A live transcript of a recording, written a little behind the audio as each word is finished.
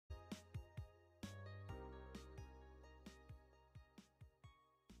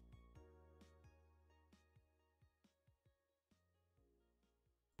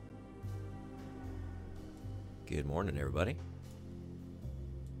Good morning, everybody.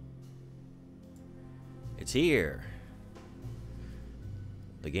 It's here.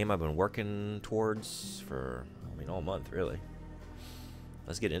 The game I've been working towards for, all month, really.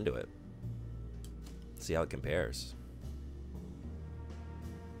 Let's get into it. See how it compares.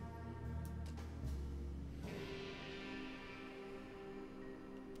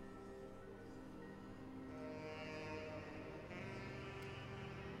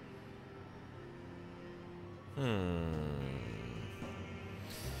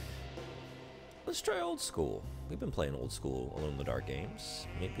 Let's try old school. We've been playing old school Alone in the Dark games.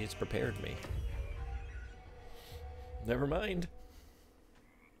 Maybe it's prepared me. Never mind.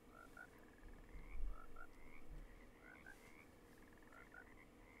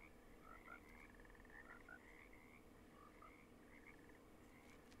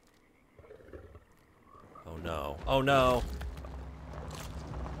 Oh no. Oh no.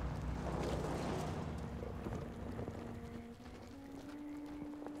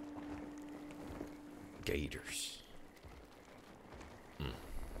 Gators.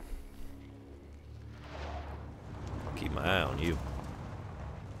 Keep my eye on you.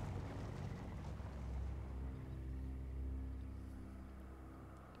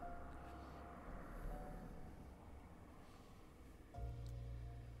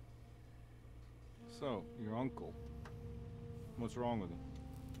 So, your uncle. What's wrong with him?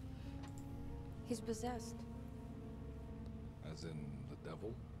 He's possessed. As in the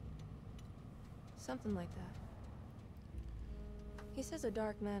devil? Something like that. He says a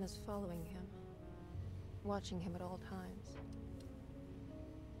dark man is following him, watching him at all times.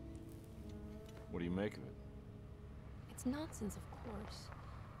 What do you make of it? It's nonsense, of course,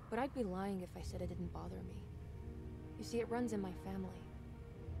 but I'd be lying if I said it didn't bother me. You see, it runs in my family.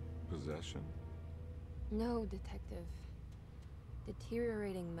 Possession? No, detective.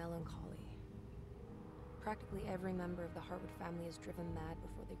 Deteriorating melancholy. Practically every member of the Harwood family is driven mad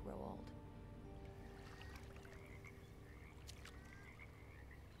before they grow old.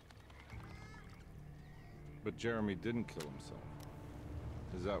 But Jeremy didn't kill himself.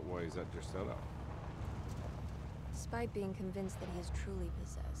 Is that why he's at your setup? Despite being convinced that he is truly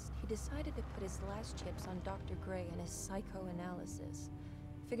possessed, he decided to put his last chips on Dr. Gray and his psychoanalysis,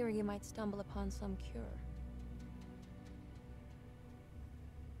 figuring he might stumble upon some cure.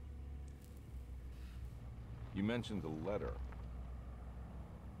 You mentioned the letter.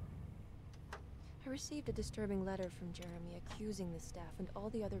 I received a disturbing letter from Jeremy accusing the staff and all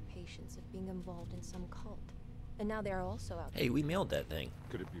the other patients of being involved in some cult. And now they are also out. Hey, we mailed that thing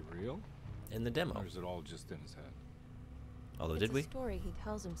Could it be real? in the demo. Or is it all just in his head? Although, It's did a we? story he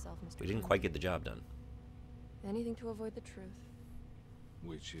tells himself, Mr. We didn't Kennedy. quite get the job done. Anything to avoid the truth.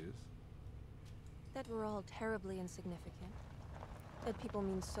 Which is? That we're all terribly insignificant. That people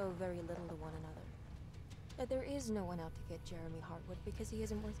mean so very little to one another. That there is no one out to get Jeremy Harwood because he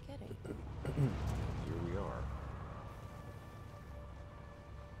isn't worth getting. Here we are.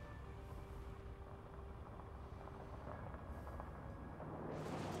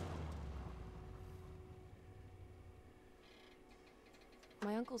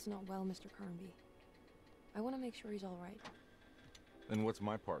 My uncle's not well, Mr. Carnby. I want to make sure he's all right. And what's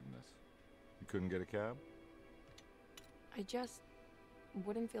my part in this? You couldn't get a cab? I just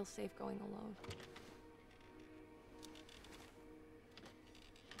wouldn't feel safe going alone.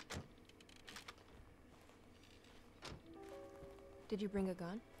 Did you bring a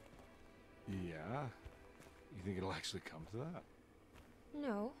gun? Yeah. You think it'll actually come to that?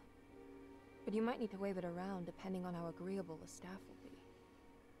 No. But you might need to wave it around depending on how agreeable the staff will be.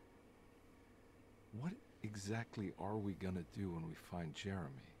 What exactly are we gonna do when we find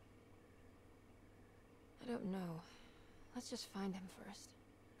Jeremy? I don't know. Let's just find him first.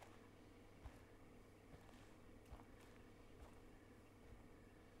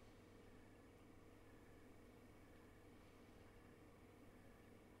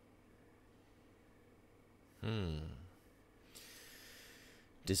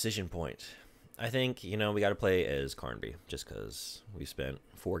 Decision point. I think, we got to play as Carnby, just because we spent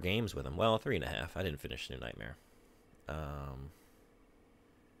 4 games with him. Well, 3.5. I didn't finish New Nightmare.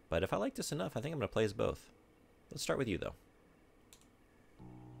 But if I like this enough, I think I'm going to play as both. Let's start with you, though.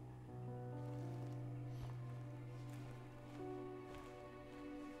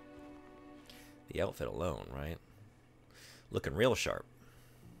 The outfit alone, right? Looking real sharp.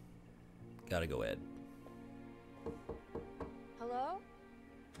 Gotta go Ed. Hello?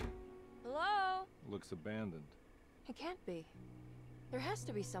 Hello? Looks abandoned. It can't be. There has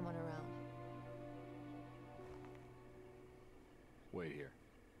to be someone around. Wait here.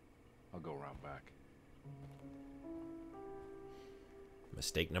 I'll go around back.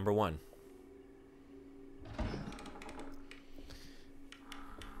 Mistake number 1.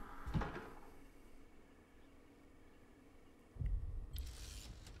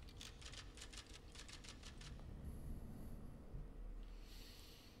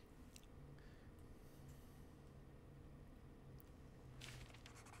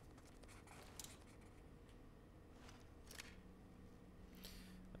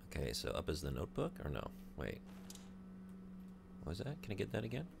 Okay, so up is the notebook, or no? Wait. What was that? Can I get that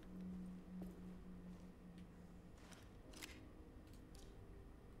again?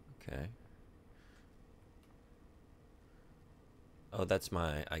 Okay. Oh, that's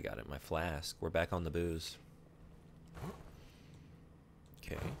my, I got it, my flask. We're back on the booze.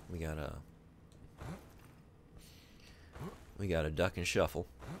 Okay, we got a duck and shuffle.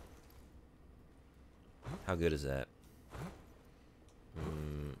 How good is that?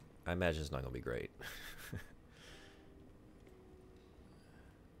 I imagine it's not gonna be great.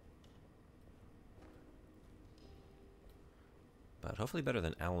 But hopefully better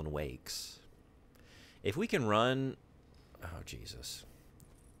than Alan Wake's. If we can run... Oh, Jesus.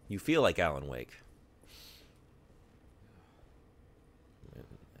 You feel like Alan Wake.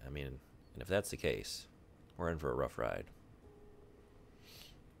 I mean, and if that's the case, we're in for a rough ride.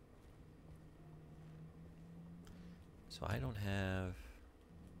 So I don't have...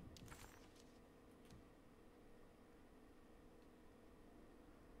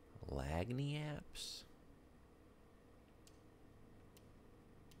 Lagniaps?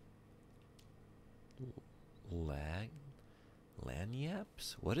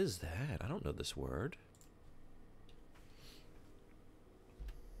 Lagniaps? What is that? I don't know this word.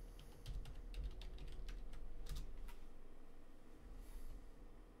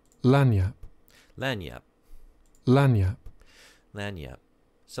 Lanyap. Lanyap. Lanyap. Lanyap.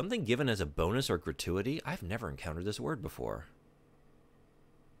 Something given as a bonus or gratuity? I've never encountered this word before.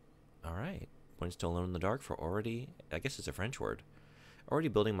 Alright. Points to Alone in the Dark for already... I guess it's a French word. Already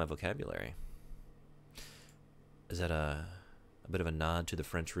building my vocabulary. Is that a bit of a nod to the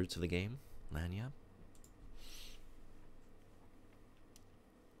French roots of the game? Lanyap?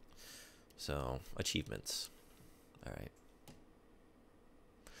 So, achievements. Alright.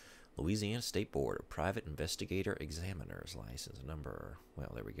 Louisiana State Board of Private Investigator Examiners license number.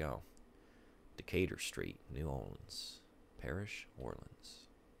 Well, there we go. Decatur Street, New Orleans. Parish, Orleans.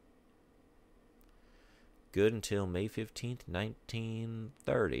 Good until May 15th,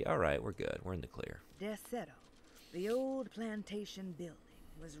 1930. All right, we're good. We're in the clear. Desetto, the old plantation building,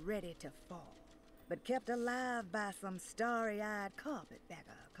 was ready to fall, but kept alive by some starry-eyed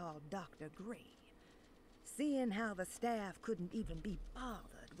carpetbagger called Dr. Gray. Seeing how the staff couldn't even be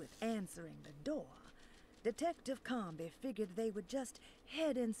bothered with answering the door, Detective Comby figured they would just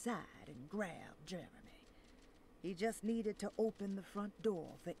head inside and grab Jeremy. He just needed to open the front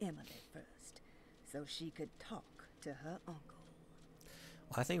door for Emily first, so she could talk to her uncle.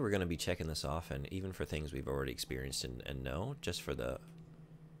 Well, I think we're going to be checking this off, and even for things we've already experienced and know, just for the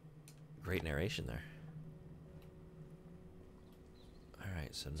great narration there. All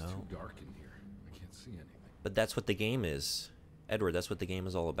right, so no. It's too dark in here. I can't see anything. But that's what the game is. Edward, that's what the game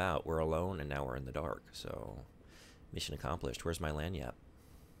is all about. We're alone, and now we're in the dark. So, mission accomplished. Where's my lanyap?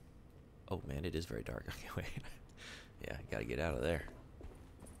 Oh, man, it is very dark. Okay, wait. Yeah, gotta get out of there.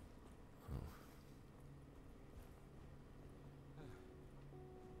 Oh.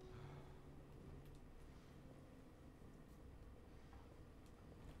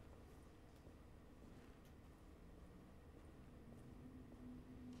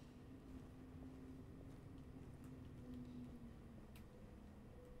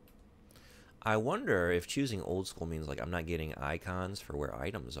 I wonder if choosing old school means like I'm not getting icons for where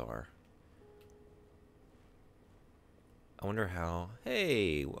items are. I wonder how...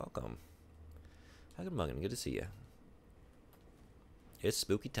 Hey, welcome. Huggenmuggen, good to see you. It's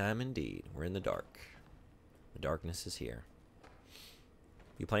spooky time indeed. We're in the dark. The darkness is here.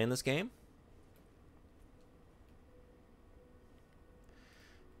 You playing this game?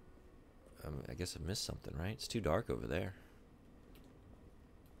 I guess I missed something, right? It's too dark over there.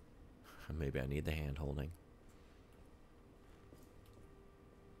 Maybe I need the hand holding.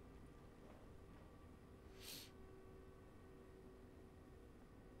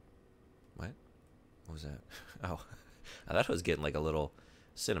 What? What was that? Oh, I thought it was getting like a little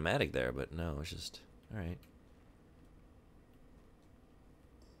cinematic there, but no, it's just... Alright.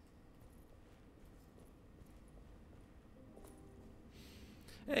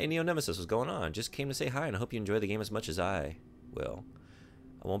 Hey, Neo Nemesis, what's going on? Just came to say hi and I hope you enjoy the game as much as I will.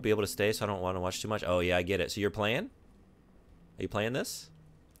 I won't be able to stay, so I don't want to watch too much. Oh, yeah, I get it. So you're playing? Are you playing this?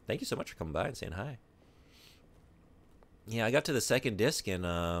 Thank you so much for coming by and saying hi. Yeah, I got to the second disc in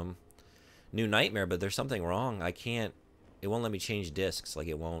New Nightmare, but there's something wrong. I can't... It won't let me change discs. Like,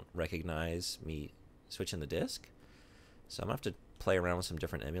 it won't recognize me switching the disc. So I'm going to have to play around with some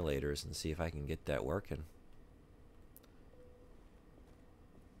different emulators and see if I can get that working.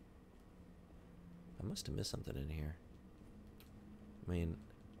 I must have missed something in here. I mean...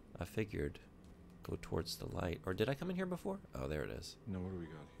 I figured go towards the light. Or did I come in here before? Oh, there it is. Now what do we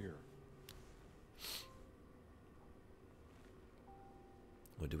got here?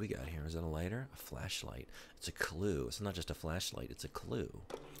 What do we got here? Is that a lighter? A flashlight. It's a clue. It's not just a flashlight, it's a clue.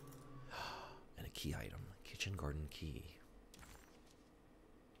 And a key item. Kitchen garden key.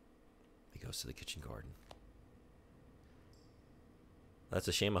 It goes to the kitchen garden. That's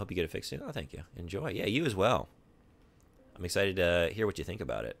a shame. I hope you get it fixed soon. Oh, thank you. Enjoy. Yeah, you as well. I'm excited to hear what you think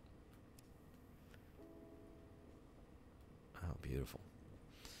about it. Oh, beautiful.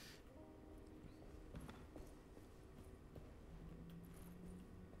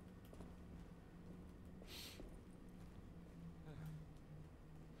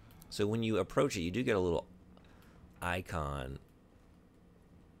 So when you approach it, you do get a little icon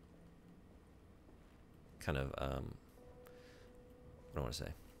kind of, what do I want to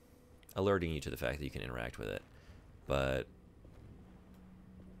say? Alerting you to the fact that you can interact with it. But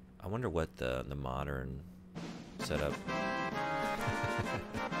I wonder what the modern setup...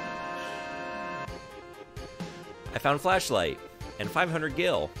 I found flashlight and 500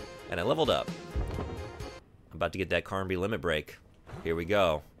 gil, and I leveled up. I'm about to get that Carnby limit break. Here we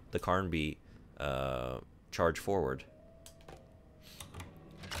go. The Carnby charge forward.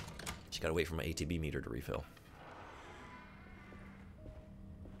 Just gotta wait for my ATB meter to refill.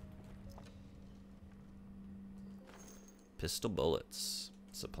 Pistol bullets.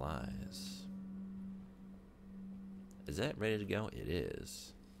 Supplies. Is that ready to go? It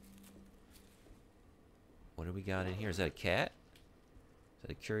is. What do we got in here? Is that a cat? Is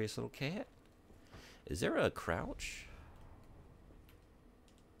that a curious little cat? Is there a crouch?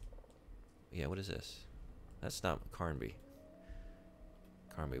 Yeah, what is this? That's not Carnby.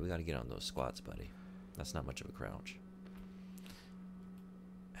 Carnby, we gotta get on those squats, buddy. That's not much of a crouch.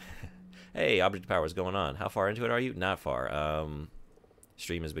 Hey, Object Power, what's going on? How far into it are you? Not far.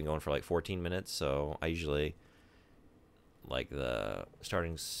 Stream has been going for like 14 minutes, so I usually like the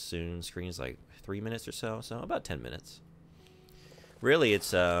starting soon screen's like 3 minutes or so, so about 10 minutes. Really,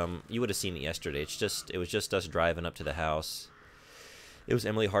 it's you would have seen it yesterday. It was just us driving up to the house. It was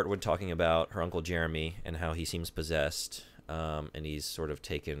Emily Hartwood talking about her Uncle Jeremy and how he seems possessed, and he's sort of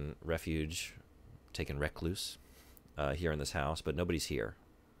taken refuge, taken recluse here in this house, but nobody's here.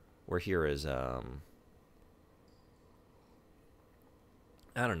 We're here as, I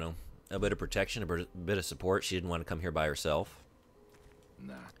don't know, a bit of protection, a bit of support. She didn't want to come here by herself.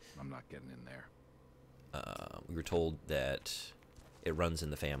 Nah, I'm not getting in there. We were told that it runs in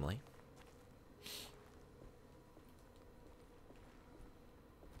the family.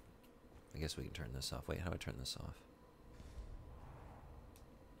 I guess we can turn this off. Wait, how do I turn this off?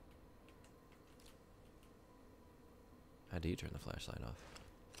 How do you turn the flashlight off?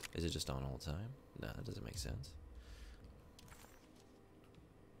 Is it just on all the time? No, that doesn't make sense.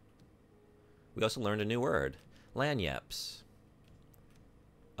 We also learned a new word. Lagniappe.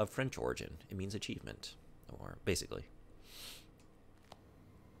 Of French origin. It means achievement. Or, basically.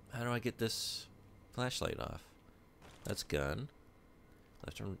 How do I get this flashlight off? That's gun.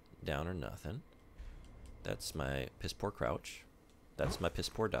 Left or down or nothing. That's my piss poor crouch. That's my piss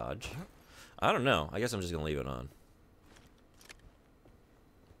poor dodge. I don't know. I guess I'm just gonna leave it on.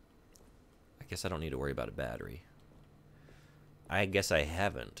 I guess I don't need to worry about a battery. I guess I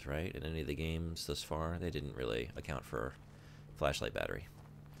haven't, right? In any of the games thus far, they didn't really account for flashlight battery,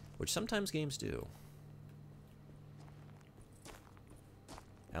 which sometimes games do.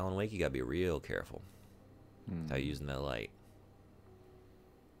 Alan Wake, you gotta be real careful how you're using that light.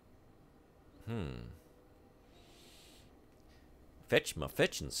 Fetch my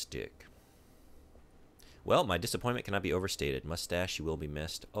fetching stick. Well, my disappointment cannot be overstated. Mustache, you will be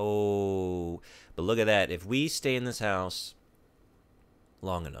missed. Oh, but look at that. If we stay in this house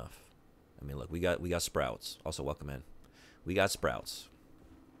long enough, I mean, look, we got sprouts. Also, welcome in. We got sprouts.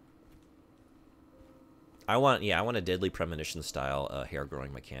 I want a Deadly Premonition style hair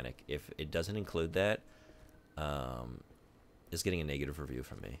growing mechanic. If it doesn't include that, it's getting a negative review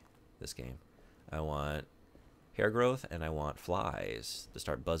from me. This game. I want hair growth, and I want flies to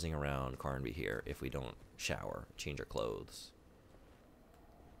start buzzing around Carnby here if we don't shower, change our clothes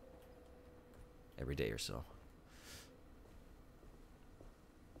every day or so.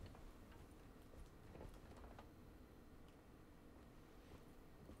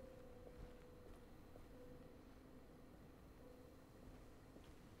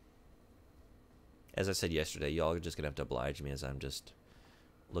 As I said yesterday, y'all are just gonna have to oblige me as I'm just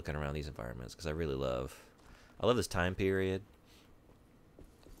looking around these environments, because I really love this time period.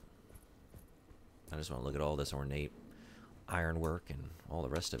 I just want to look at all this ornate ironwork and all the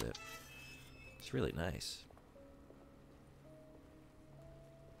rest of it. It's really nice.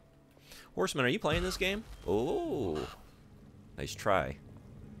 Horseman, are you playing this game? Oh, nice try.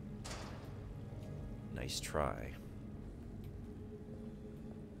 Nice try.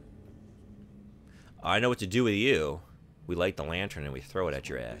 I know what to do with you. We light the lantern and we throw it at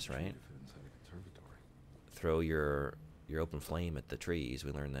your ass, right? Throw your open flame at the trees.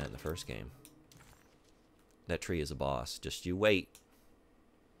 We learned that in the first game. That tree is a boss. Just you wait.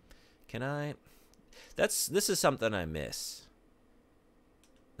 Can I? This is something I miss.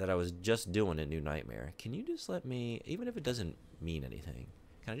 That I was just doing in New Nightmare. Can you just let me, even if it doesn't mean anything,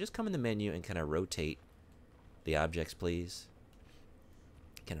 can I just come in the menu and kind of rotate the objects, please?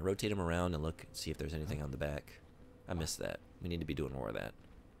 Can I rotate them around and look, see if there's anything on the back? I miss that. We need to be doing more of that.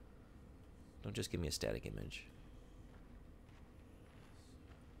 Don't just give me a static image.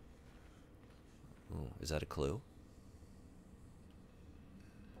 Ooh, is that a clue?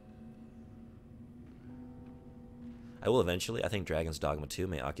 I will eventually. I think Dragon's Dogma 2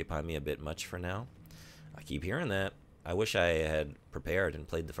 may occupy me a bit much for now. I keep hearing that. I wish I had prepared and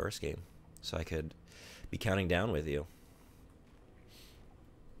played the first game so I could be counting down with you.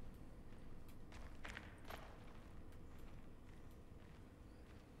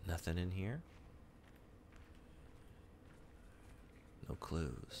 Nothing in here? No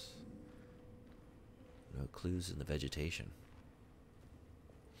clues. No clues in the vegetation.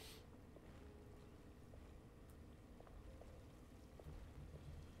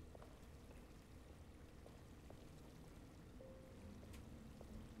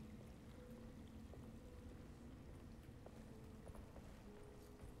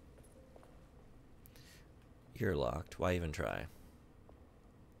 You're locked. Why even try?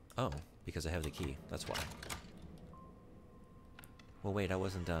 Oh, because I have the key. That's why. Well, wait, I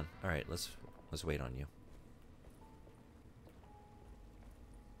wasn't done. All right, let's wait on you.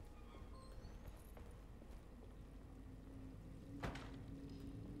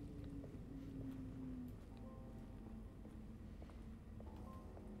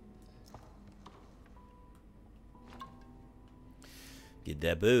 Get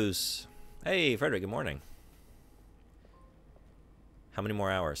that booze. Hey, Frederick, good morning. How many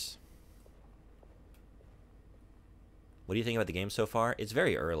more hours? What do you think about the game so far? It's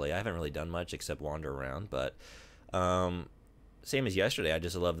very early. I haven't really done much except wander around, but same as yesterday, I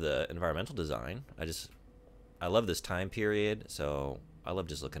just love the environmental design. I love this time period, so I love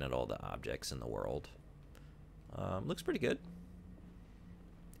just looking at all the objects in the world. Looks pretty good.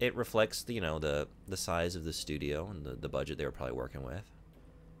 It reflects the, the size of the studio and the budget they were probably working with.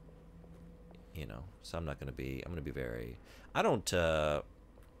 So I'm gonna be very, I don't,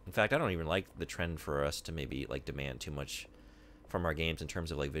 in fact, I don't even like the trend for us to maybe like demand too much from our games in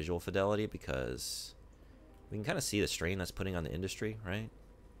terms of like visual fidelity, because we can kind of see the strain that's putting on the industry, right?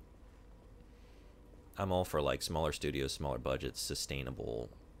 I'm all for like smaller studios, smaller budgets, sustainable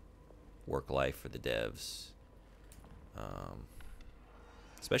work life for the devs,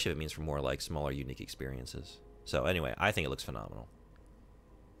 especially if it means for more like smaller, unique experiences. So anyway, I think it looks phenomenal.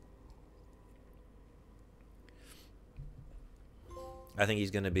 I think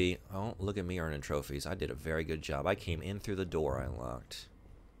he's going to be, oh, look at me earning trophies. I did a very good job. I came in through the door I unlocked.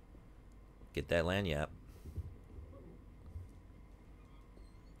 Get that lanyap.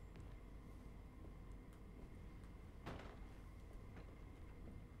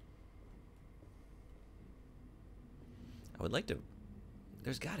 I would like to,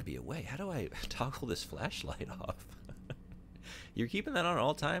 there's got to be a way. How do I toggle this flashlight off? You're keeping that on at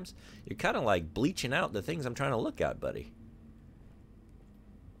all times? You're kind of like bleaching out the things I'm trying to look at, buddy.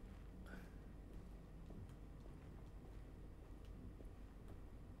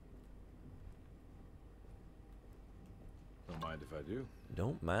 If I do.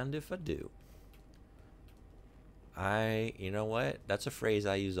 Don't mind if I do. You know what? That's a phrase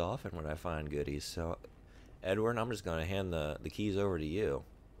I use often when I find goodies. So, Edward, I'm just going to hand the keys over to you.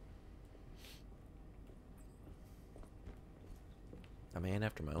 A man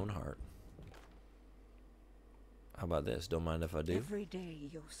after my own heart. How about this? Don't mind if I do? Every day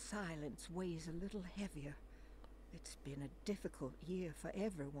your silence weighs a little heavier. It's been a difficult year for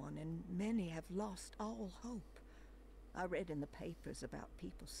everyone, and many have lost all hope. I read in the papers about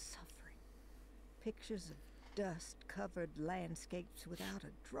people suffering. Pictures of dust-covered landscapes without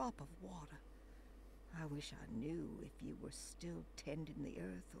a drop of water. I wish I knew if you were still tending the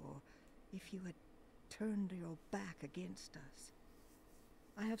earth, or if you had turned your back against us.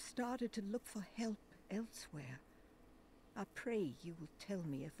 I have started to look for help elsewhere. I pray you will tell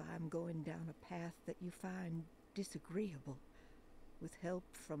me if I am going down a path that you find disagreeable. With help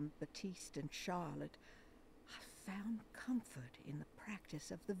from Baptiste and Charlotte, I found comfort in the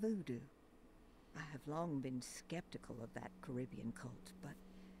practice of the voodoo. I have long been skeptical of that Caribbean cult, but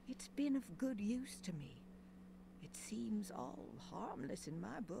it's been of good use to me. It seems all harmless in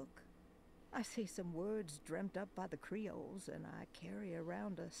my book. I say some words dreamt up by the Creoles, and I carry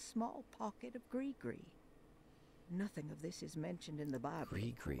around a small pocket of gree-gree. Nothing of this is mentioned in the Bible,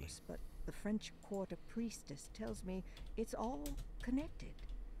 of course, but the French Quarter priestess tells me it's all connected.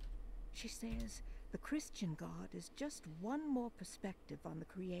 She says the Christian God is just one more perspective on the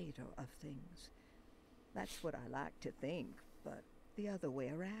creator of things. That's what I like to think, but the other way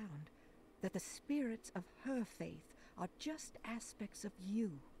around, that the spirits of her faith are just aspects of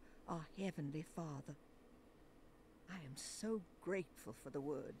you, our Heavenly Father. I am so grateful for the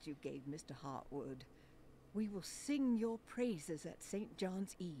words you gave Mr. Hartwood. We will sing your praises at St.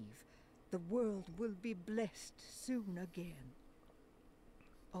 John's Eve. The world will be blessed soon again.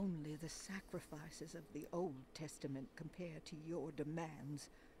 Only the sacrifices of the Old Testament compare to your demands.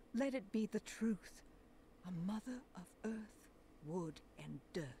 Let it be the truth. A mother of earth, wood, and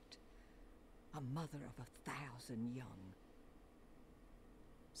dirt. A mother of 1,000 young.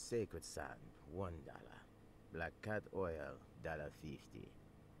 Sacred sand, $1. Black cat oil, $1.50.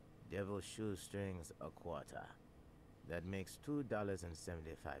 Devil shoestrings, $0.25. That makes $2.75,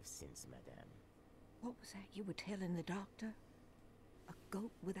 madame. What was that you were telling the doctor? A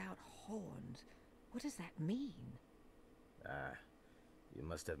goat without horns. What does that mean? Ah, you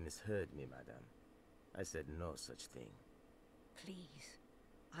must have misheard me, madame. I said no such thing. Please.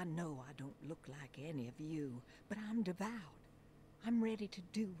 I know I don't look like any of you, but I'm devout. I'm ready to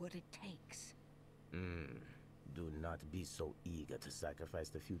do what it takes. Do not be so eager to sacrifice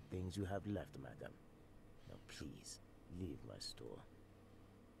the few things you have left, madam. Now please, leave my store.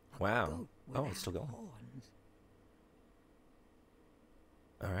 Wow. Oh, it's still going. Horns.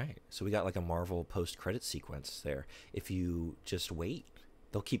 All right. So we got like a Marvel post-credit sequence there. If you just wait,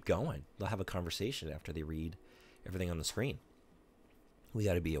 they'll keep going. They'll have a conversation after they read everything on the screen. We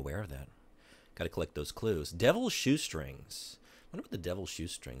got to be aware of that. Got to collect those clues. Devil's shoestrings. I wonder what the devil's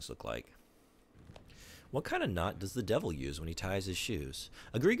shoestrings look like. What kind of knot does the devil use when he ties his shoes?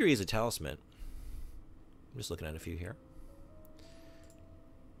 A gree-gree is a talisman. I'm just looking at a few here.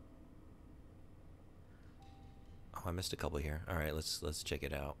 Oh, I missed a couple here. All right, let's check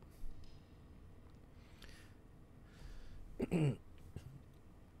it out.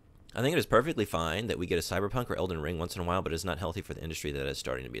 I think it is perfectly fine that we get a Cyberpunk or Elden Ring once in a while, but it's not healthy for the industry that is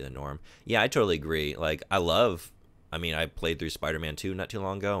starting to be the norm. Yeah, I totally agree. Like, I played through Spider-Man 2 not too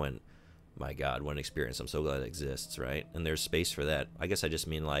long ago, and my God, what an experience. I'm so glad it exists, right? And there's space for that. I guess I just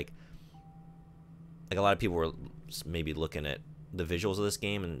mean, like a lot of people were maybe looking at the visuals of this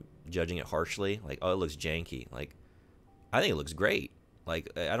game and judging it harshly. Like, oh, it looks janky. Like, I think it looks great. Like,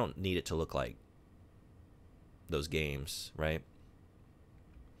 I don't need it to look like those games, right?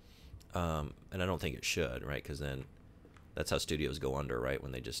 And I don't think it should, right? Because then that's how studios go under, right?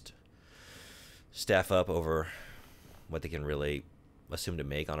 When they just staff up over what they can really assume to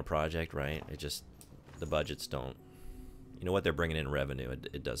make on a project, right? It just, the budgets don't, you know what, they're bringing in revenue.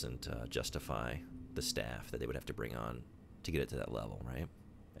 It doesn't justify the staff that they would have to bring on to get it to that level, right?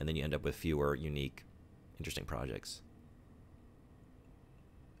 And then you end up with fewer unique, interesting projects.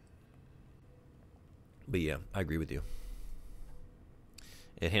 But yeah, I agree with you.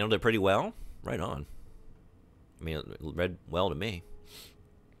 It handled it pretty well. Right on. I mean, it read well to me.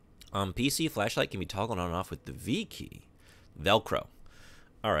 PC, flashlight can be toggled on and off with the V key. Velcro.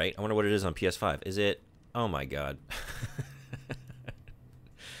 All right, I wonder what it is on PS5. Is it... Oh my God.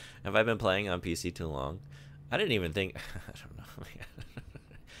 Have I been playing on PC too long? I didn't even think... I don't know.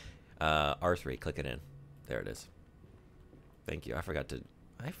 R3, click it in. There it is. Thank you. I forgot to...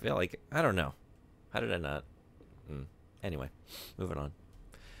 I feel like... I don't know. How did I not... Anyway, moving on.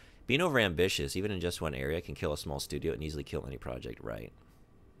 Being overambitious, even in just one area, can kill a small studio and easily kill any project, right?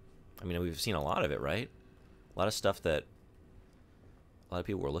 I mean, we've seen a lot of it, right? A lot of stuff that a lot of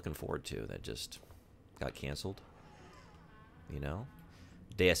people were looking forward to that just got canceled. You know?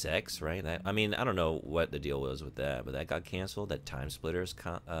 Deus Ex, right? That, I mean, I don't know what the deal was with that, but that got canceled. That Time Splitters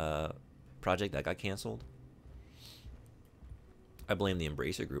project, that got canceled. I blame the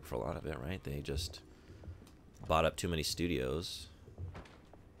Embracer Group for a lot of it, right? They just bought up too many studios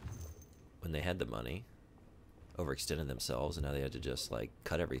when they had the money, overextended themselves, and now they had to just like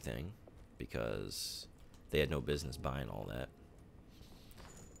cut everything because they had no business buying all that.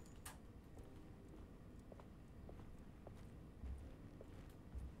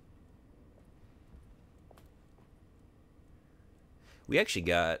 We actually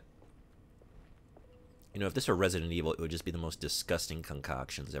got, you know, if this were Resident Evil, it would just be the most disgusting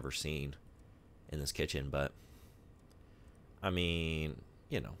concoctions ever seen in this kitchen, but I mean,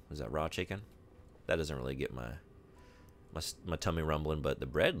 you know, is that raw chicken? That doesn't really get my tummy rumbling, but the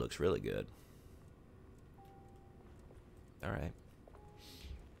bread looks really good. All right.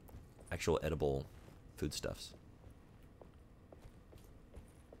 actual edible foodstuffs.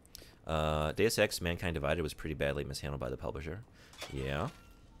 Deus Ex Mankind Divided was pretty badly mishandled by the publisher. Yeah.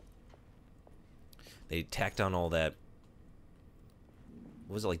 They tacked on all that.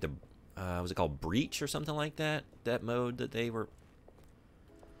 What was it, like the was it called Breach or something like that? That mode that they were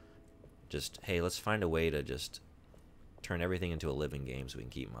just, hey, let's find a way to just turn everything into a living game so we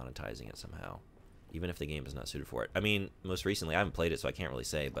can keep monetizing it somehow, even if the game is not suited for it. I mean, most recently I haven't played it, so I can't really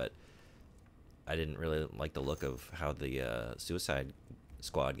say, but I didn't really like the look of how the Suicide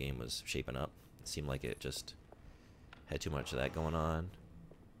Squad game was shaping up. It seemed like it just had too much of that going on.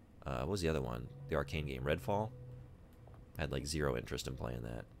 What was the other one? The arcane game, Redfall? I had like zero interest in playing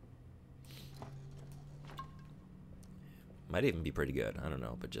that. Might even be pretty good. I don't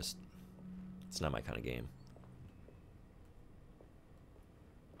know, but just it's not my kind of game.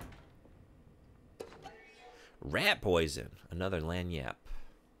 Rat poison, another lanyap.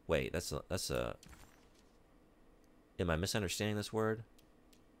 Wait, that's a. Am I misunderstanding this word?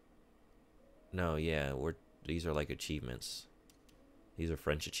 No, yeah, these are like achievements. These are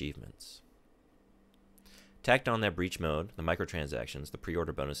French achievements. Tacked on that breach mode, the microtransactions, the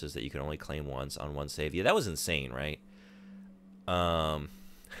pre-order bonuses that you can only claim once on one save. Yeah, that was insane, right?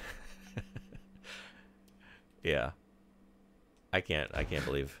 Yeah. I can't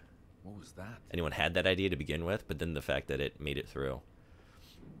believe What was that? anyone had that idea to begin with, but then the fact that it made it through.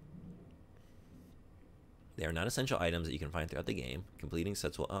 They are not essential items that you can find throughout the game. Completing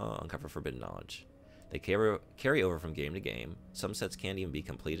sets will uncover forbidden knowledge. They carry over from game to game. Some sets can't even be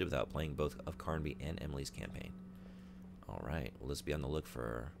completed without playing both of Carnby and Emily's campaign. All right, well, let's be on the look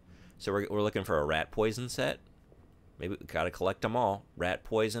for. So we're looking for a rat poison set. Maybe we gotta collect them all. Rat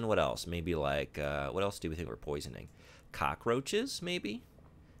poison. What else? Maybe like what else do we think we're poisoning? Cockroaches, maybe.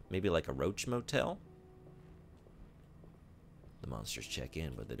 Maybe like a roach motel. The monsters check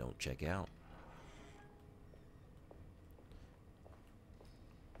in, but they don't check out.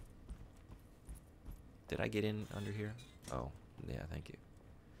 Did I get in under here? Oh, yeah, thank you.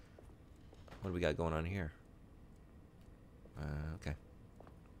 What do we got going on here? Okay.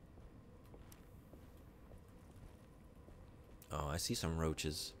 Oh, I see some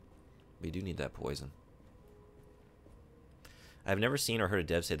roaches. We do need that poison. I've never seen or heard a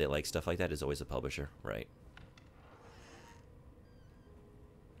dev say they like stuff like that. It's always a publisher, right?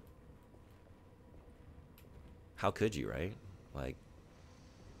 How could you, right? Like,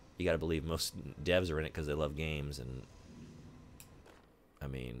 you gotta believe most devs are in it because they love games, and I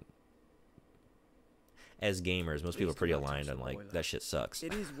mean, as gamers, most people are pretty aligned on like, that shit sucks.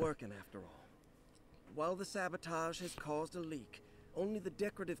 It is working after all. While the sabotage has caused a leak, only the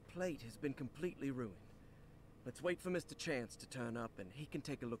decorative plate has been completely ruined. Let's wait for Mr. Chance to turn up and he can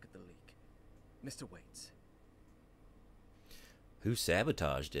take a look at the leak. Mr. Waits. Who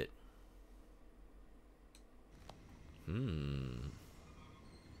sabotaged it? We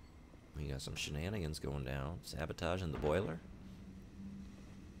got some shenanigans going down. Sabotaging the boiler?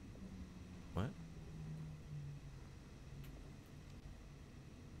 What?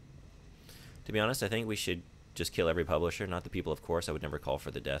 To be honest, I think we should just kill every publisher, not the people, of course. I would never call for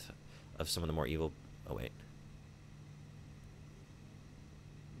the death of some of the more evil... Oh, wait.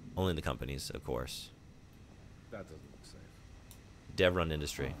 Only the companies, of course. That doesn't look safe. Dev-run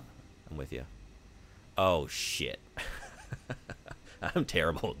industry. I'm with you. Oh, shit. I'm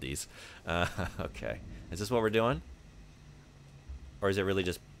terrible at these. Okay. Is this what we're doing? Or is it really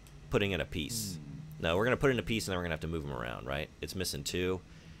just putting in a piece? No, we're going to put in a piece and then we're going to have to move them around, right? It's missing two.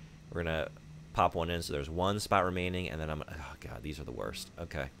 We're going to pop one in, so there's one spot remaining, and then I'm... Oh, God, these are the worst.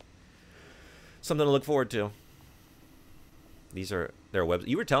 Okay. Something to look forward to. These are... They're webs...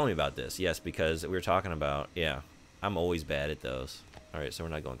 You were telling me about this, yes, because we were talking about... Yeah, I'm always bad at those. All right, so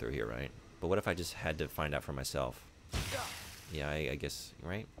we're not going through here, right? But what if I just had to find out for myself? Yeah, I guess,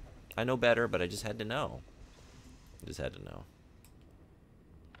 right? I know better, but I just had to know. I just had to know.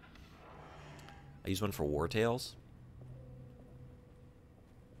 I use one for War Tales.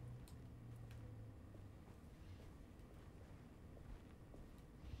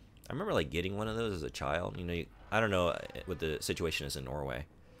 I remember, like, getting one of those as a child. You know, I don't know what the situation is in Norway,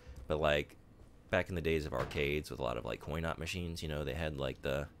 but, like, back in the days of arcades with a lot of, like, coin-op machines, you know, they had, like,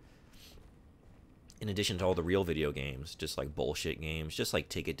 the... In addition to all the real video games, just like bullshit games, just like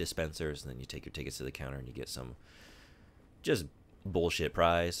ticket dispensers, and then you take your tickets to the counter and you get some just bullshit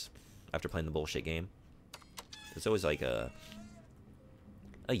prize after playing the bullshit game. It's always like a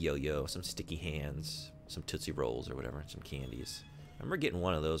yo-yo, some sticky hands, some Tootsie Rolls or whatever, some candies. I remember getting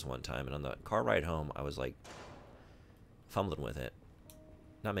one of those one time, and on the car ride home, I was like fumbling with it,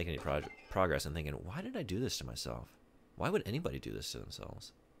 not making any progress, and thinking, why did I do this to myself? Why would anybody do this to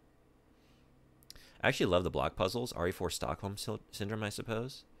themselves? I actually love the block puzzles. RE4 Stockholm Syndrome, I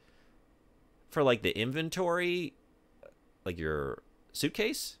suppose. For like the inventory, like your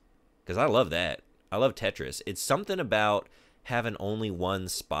suitcase, because I love that. I love Tetris. It's something about having only one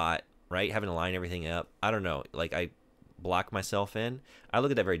spot, right? Having to line everything up. I don't know. Like I block myself in. I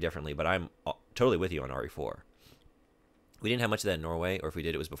look at that very differently, but I'm totally with you on RE4. We didn't have much of that in Norway, or if we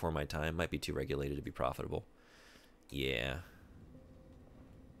did, it was before my time. Might be too regulated to be profitable. Yeah.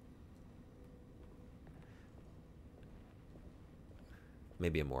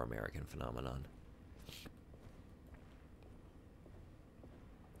 Maybe a more American phenomenon.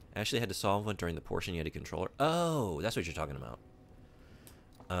 I actually had to solve one during the portion you had a controller. Oh, that's what you're talking about.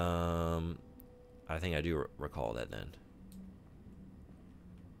 I think I do recall that then.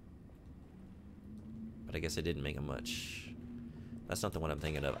 But I guess it didn't make a much. That's not the one I'm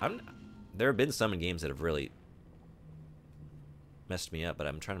thinking of. There have been some games that have really messed me up, but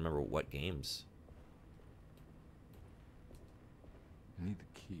I'm trying to remember what games. Need the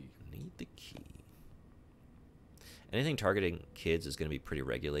key. Need the key. Anything targeting kids is going to be pretty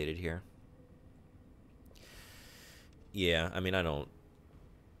regulated here. Yeah, I mean, I don't.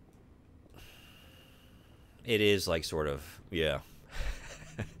 It is like sort of, yeah,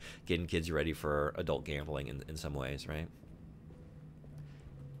 getting kids ready for adult gambling in some ways, right?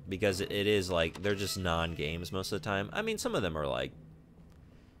 Because it is like, they're just non-games most of the time. I mean, some of them are like,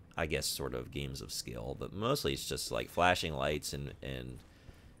 I guess, sort of games of skill, but mostly it's just like flashing lights and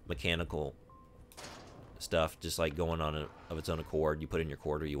mechanical stuff, just like going on of its own accord. You put in your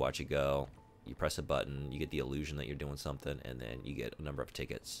quarter, you watch it go, you press a button, you get the illusion that you're doing something, and then you get a number of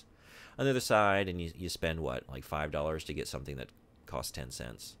tickets on the other side, and you spend what, like $5 to get something that costs 10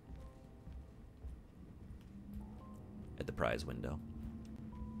 cents at the prize window.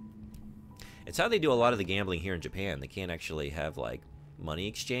 It's how they do a lot of the gambling here in Japan. They can't actually have like money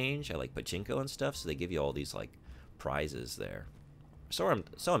exchange. I like pachinko and stuff, so they give you all these like prizes there. So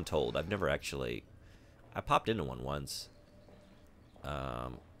I'm told. I've never actually. I popped into one once,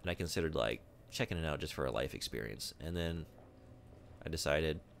 and I considered like checking it out just for a life experience, and then I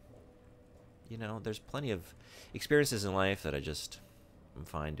decided, you know, there's plenty of experiences in life that I'm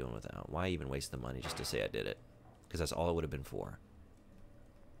fine doing without. Why even waste the money just to say I did it? Because that's all it would have been for.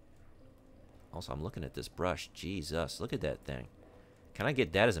 Also, I'm looking at this brush. Jesus, look at that thing. Can I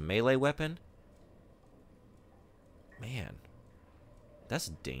get that as a melee weapon? Man, that's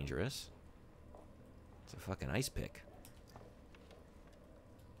dangerous. It's a fucking ice pick.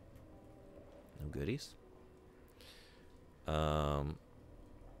 No goodies. Though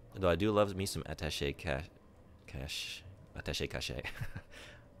I do love me some attaché cache. Attaché cache.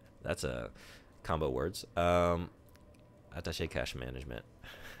 That's a combo words. Attaché cache management.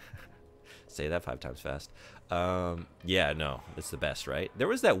 Say that 5 times fast. Yeah, no, it's the best, right? There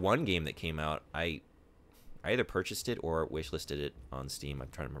was that one game that came out. I either purchased it or wishlisted it on Steam. I'm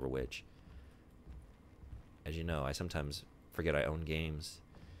trying to remember which. As you know, I sometimes forget I own games.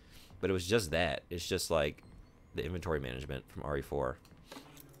 But it was just that. It's just like the inventory management from RE4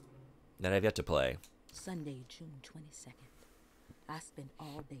 that I've yet to play. Sunday, June 22nd. I spent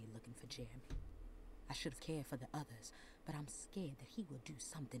all day looking for Jeremy. I should have cared for the others, but I'm scared that he will do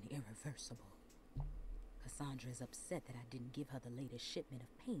something irreversible. Cassandra is upset that I didn't give her the latest shipment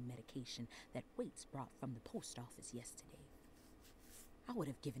of pain medication that Waits brought from the post office yesterday. I would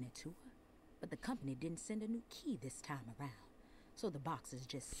have given it to her, but the company didn't send a new key this time around, so the box is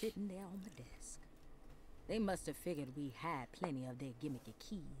just sitting there on the desk. They must have figured we had plenty of their gimmicky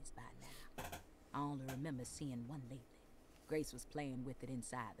keys by now. I only remember seeing one lately. Grace was playing with it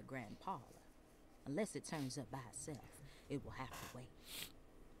inside the grand parlor. Unless it turns up by itself, it will have to wait.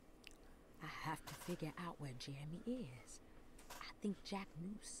 I have to figure out where Jeremy is. I think Jack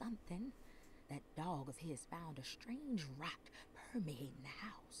knew something. That dog of his found a strange rot permeating the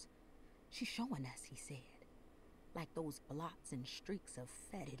house. She's showing us, he said. Like those blots and streaks of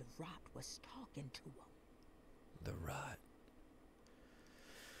fetid rot was talking to him. The rot.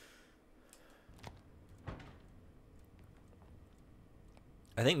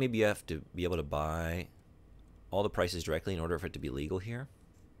 I think maybe you have to be able to buy all the prices directly in order for it to be legal here.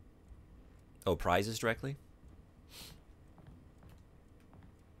 Oh, prizes directly?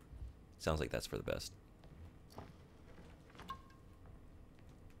 Sounds like that's for the best.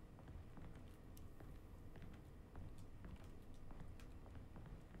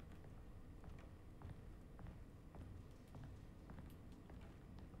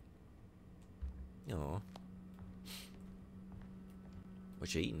 Aw.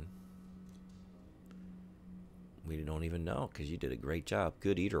 What you eating? We don't even know, because you did a great job.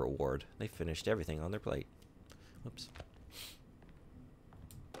 Good Eater Award. They finished everything on their plate. Whoops.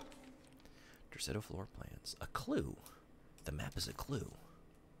 set of floor plans. A clue. The map is a clue.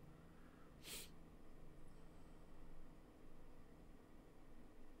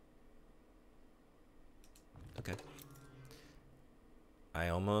 Okay. I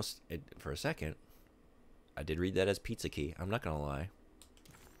almost, for a second, I did read that as pizza key. I'm not gonna lie.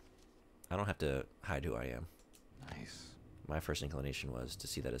 I don't have to hide who I am. Nice. My first inclination was to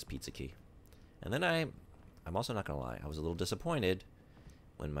see that as pizza key. And then I'm also not gonna lie, I was a little disappointed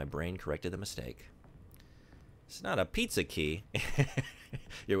when my brain corrected the mistake. It's not a pizza key.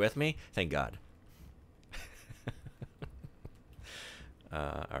 You're with me? Thank God.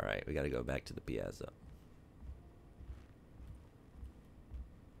 Alright, we gotta go back to the piazza.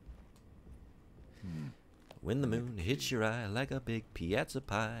 When the moon hits your eye like a big piazza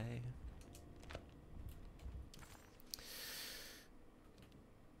pie.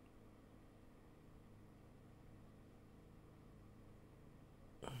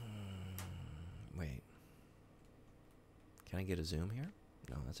 Wait. Can I get a zoom here?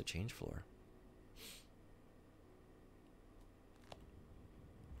 No, that's a change floor.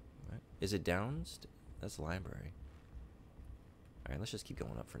 What? Is it down? That's the library. Alright, let's just keep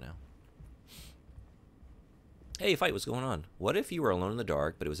going up for now. Hey, fight, what's going on? What if you were alone in the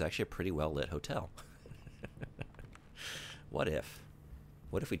dark, but it was actually a pretty well-lit hotel? What if?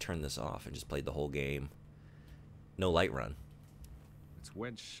 What if we turned this off and just played the whole game? No light run. It's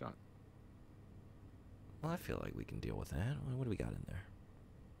wedged shut. Well, I feel like we can deal with that. What do we got in there?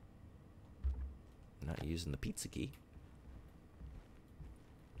 Not using the pizza key.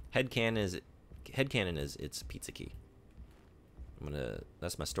 Headcanon is it's pizza key.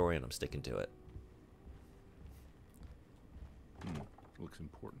 That's my story and I'm sticking to it. Looks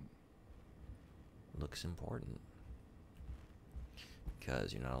important. Looks important.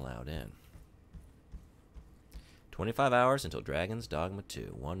 Because you're not allowed in. 25 hours until Dragon's Dogma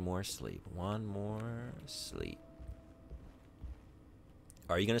 2. One more sleep. One more sleep.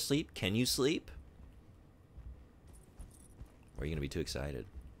 Are you going to sleep? Can you sleep? Or are you going to be too excited?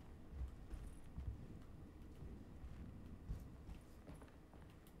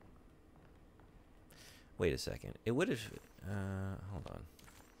 Wait a second. It would have... hold on.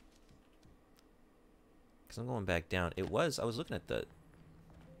 Because I'm going back down. I was looking at the...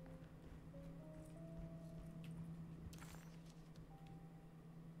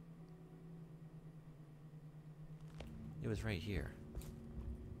 It was right here.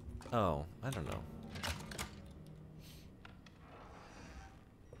 Oh, I don't know.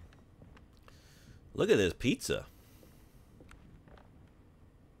 Look at this pizza.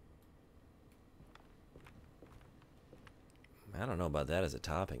 I don't know about that as a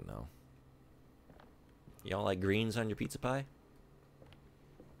topping, though. Y'all like greens on your pizza pie?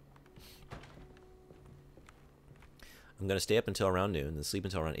 I'm going to stay up until around noon, then sleep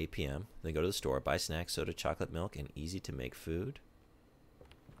until around 8 p.m., then go to the store, buy snacks, soda, chocolate milk, and easy-to-make food,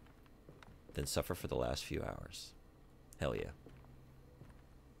 then suffer for the last few hours. Hell yeah.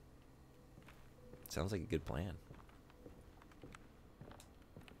 Sounds like a good plan.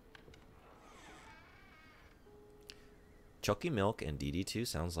 Chucky Milk and DD2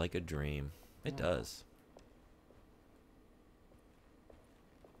 sounds like a dream. It does.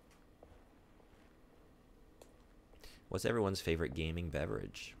 What's everyone's favorite gaming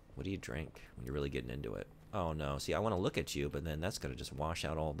beverage? What do you drink when you're really getting into it? Oh no, see, I want to look at you, but then that's going to just wash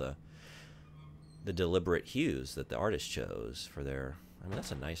out all the deliberate hues that the artist chose for their... I mean,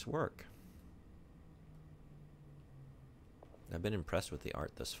 that's a nice work. I've been impressed with the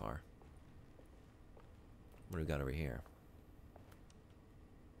art thus far. What do we got over here?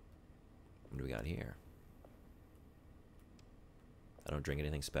 What do we got here? I don't drink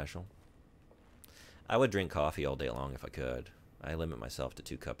anything special. I would drink coffee all day long if I could. I limit myself to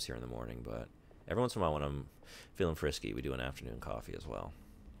 2 cups here in the morning, but every once in a while when I'm feeling frisky, we do an afternoon coffee as well.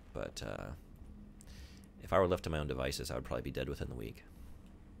 But if I were left to my own devices, I would probably be dead within the week.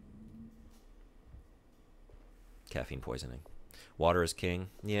 Caffeine poisoning. Water is king.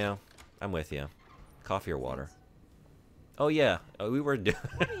 Yeah, I'm with you. Coffee or water? Oh yeah, we were doing...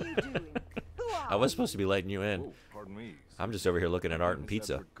 What are you doing? Who are I was supposed to be letting you in. Oh, pardon me. I'm just over here looking at art and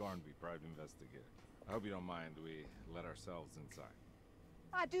pizza. Edward Garnby, private investigator. I hope you don't mind we let ourselves inside.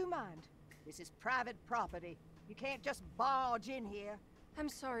 I do mind. This is private property. You can't just barge in here. I'm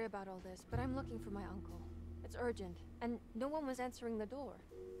sorry about all this, but I'm looking for my uncle. It's urgent, and no one was answering the door.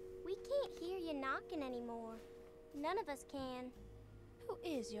 We can't hear you knocking anymore. None of us can. Who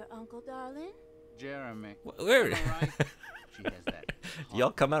is your uncle, darling? Jeremy. Where? Right? She has that.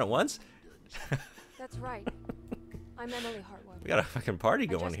 Y'all come out at once? That's right. I'm Emily Hartwood. We got a fucking party I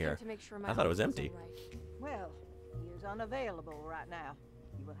going just came here. to make sure my I thought it was uncle empty. all right. Well, he is unavailable right now.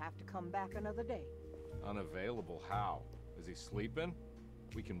 You will have to come back another day. Unavailable how? Is he sleeping?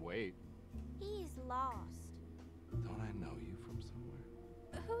 We can wait. He's lost. Don't I know you from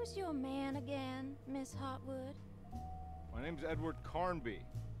somewhere? Who's your man again, Miss Hotwood? My name's Edward Carnby.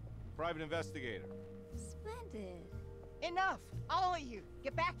 Private investigator. Splendid. Enough! All of you!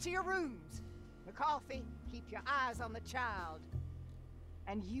 Get back to your rooms! McCarthy, keep your eyes on the child.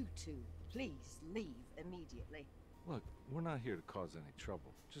 And you two, please leave immediately. Look, we're not here to cause any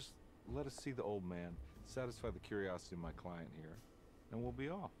trouble. Just let us see the old man, satisfy the curiosity of my client here, and we'll be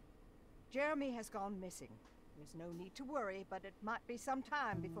off. Jeremy has gone missing. There's no need to worry, but it might be some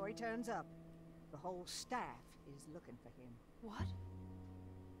time before he turns up. The whole staff is looking for him. What?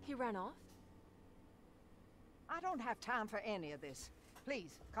 He ran off? I don't have time for any of this.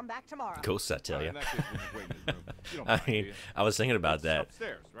 Please, come back tomorrow. Ghosts, I tell you. In that case, we'll just wait in his room. You don't I mind, do mean, you? I was thinking about It's that,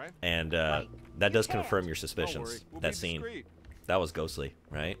 upstairs, right? and that You does can't. confirm your Don't suspicions. worry, we'll That be scene, discreet. that was ghostly,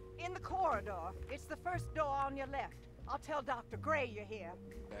 right? In the corridor. It's the first door on your left. I'll tell Dr. Gray you're here.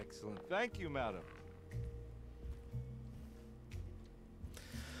 Excellent. Thank you, madam.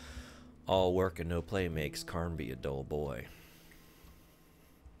 All work and no play makes Carnby a dull boy.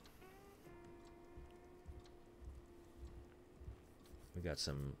 We got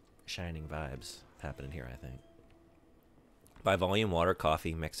some shining vibes happening here, I think. By volume, water,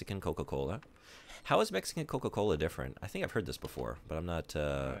 coffee, Mexican Coca-Cola. How is Mexican Coca-Cola different? I think I've heard this before, but I'm not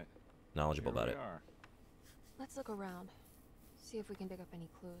Right. knowledgeable Here about we it. are. Let's look around. See if we can pick up any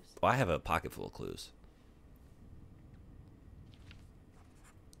clues. Well, I have a pocket full of clues.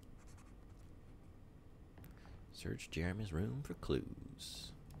 Search Jeremy's room for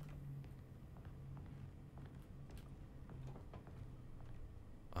clues.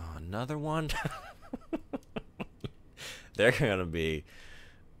 Another one? They're gonna be...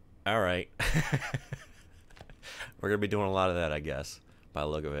 Alright. We're gonna be doing a lot of that, I guess, by the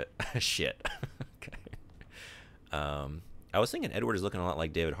look of it. Shit. Okay. I was thinking Edward is looking a lot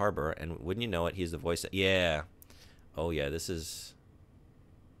like David Harbour, and wouldn't you know it, he's the voice... Yeah. Oh, yeah, this is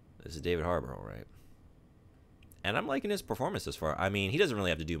David Harbour, all right. And I'm liking his performance this far. I mean, he doesn't really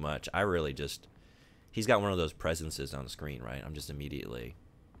have to do much. I really just... He's got one of those presences on the screen, right? I'm just immediately...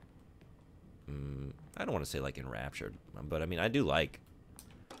 I don't want to say, like, enraptured. But, I mean, I do like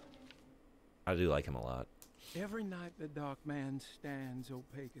him a lot. Every night the dark man stands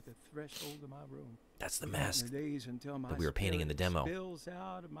opaque at the threshold of my room. That's the mask The days until my that we were painting in the spirit demo. spills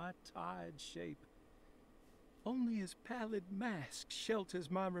out of my tired shape. Only his pallid mask shelters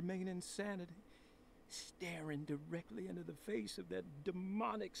my remaining sanity. Staring directly into the face of that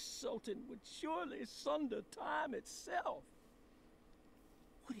demonic sultan would surely sunder time itself.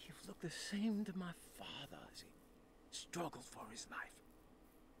 Would he have looked the same to my father as he struggled for his life?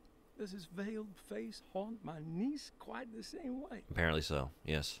 Does his veiled face haunt my niece quite the same way? Apparently so,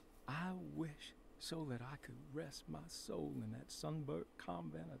 yes. I wish so that I could rest my soul in that sunburnt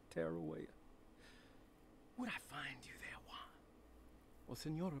convent of Teruel. Would I find you there, Juan? Or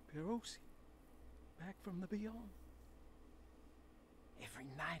Senora Perosi, back from the beyond? Every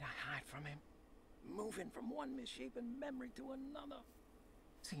night I hide from him, moving from one misshapen memory to another.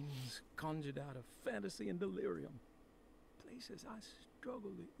 Scenes conjured out of fantasy and delirium. Places I struggle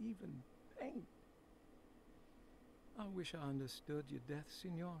to even paint. I wish I understood your death,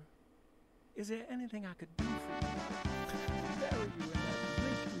 Senora. Is there anything I could do for you? Bury you in that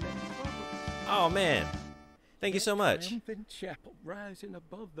blinking metropolis. Oh, man. Thank you so much. Triumphant chapel rising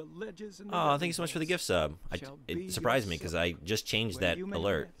above the ledges and the Oh, thank you so much for the gift sub. shall be It surprised your me because I just changed where that you may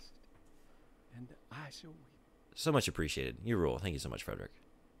alert. rest, and I shall weep. So much appreciated. You rule. Thank you so much, Frederick.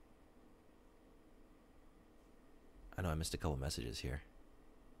 I know I missed a couple messages here.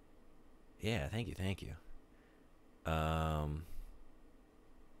 Yeah, thank you, thank you.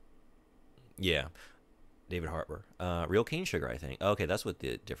 Yeah, David Harbour. Real cane sugar, I think. Okay, that's what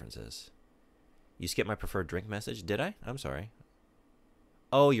the difference is. You skipped my preferred drink message, did I? I'm sorry.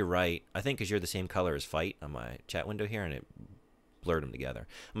 Oh, you're right. I think because you're the same color as Fight on my chat window here, and it blurred them together.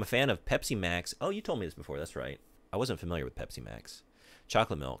 I'm a fan of Pepsi Max. Oh, you told me this before. That's right. I wasn't familiar with Pepsi Max.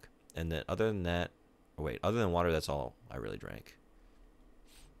 Chocolate milk. And then other than that, oh wait, other than water, that's all I really drank.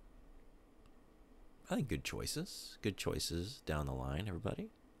 I think good choices. Good choices down the line, everybody.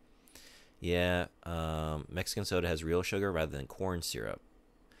 Yeah, Mexican soda has real sugar rather than corn syrup.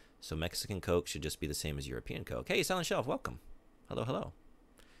 So Mexican Coke should just be the same as European Coke. Hey, Silent Shelf, welcome. Hello, hello.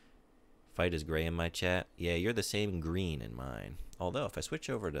 Fight is gray in my chat. Yeah, you're the same green in mine. Although, if I switch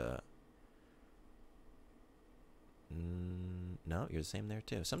over to... no, you're the same there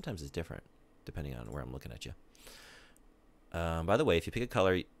too. Sometimes it's different, depending on where I'm looking at you. By the way, if you pick a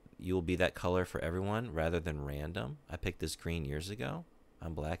color, you will be that color for everyone rather than random. I picked this green years ago.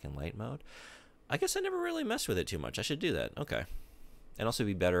 on black and light mode. I guess I never really messed with it too much. I should do that. Okay. And also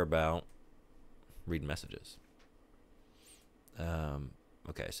be better about reading messages.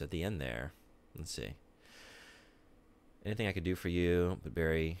 Okay, so at the end there, let's see. Anything I could do for you but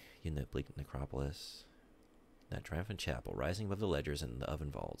bury you in the bleak necropolis. That triumphant chapel, rising above the ledgers and the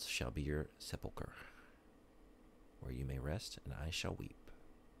oven vaults, shall be your sepulchre, where you may rest, and I shall weep.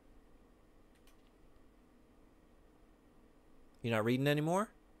 You're not reading anymore?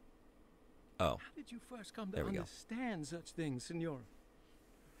 Oh. How did you first come to There we go. understand such things, Senor?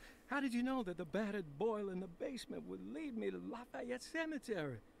 How did you know that the battered boil in the basement would lead me to Lafayette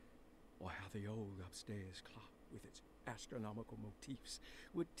Cemetery? Or how the old upstairs clock, with its astronomical motifs,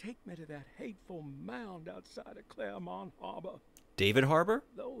 would take me to that hateful mound outside of Claremont Harbor? David Harbor?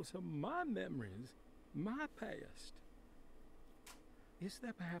 Those are my memories, my past. Is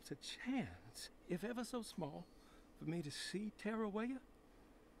there perhaps a chance, if ever so small, for me to see Tarawaya?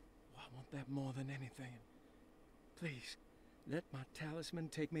 Oh, I want that more than anything. Please, let my talisman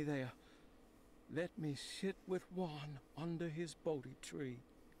take me there. Let me sit with Juan under his Bodhi tree.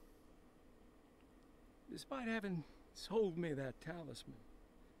 Despite having sold me that talisman,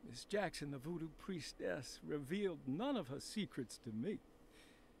 Miss Jackson, the voodoo priestess, revealed none of her secrets to me.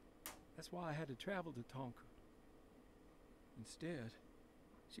 That's why I had to travel to Tonka. Instead,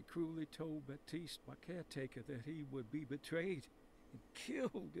 she cruelly told Baptiste, my caretaker, that he would be betrayed and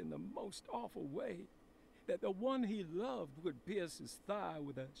killed in the most awful way. That the one he loved would pierce his thigh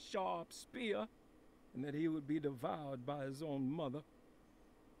with a sharp spear, and that he would be devoured by his own mother.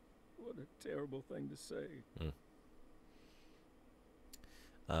 What a terrible thing to say.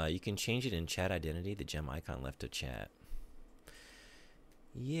 You can change it in chat identity, the gem icon left of chat.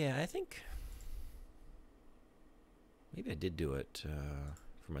 Yeah, I think maybe I did do it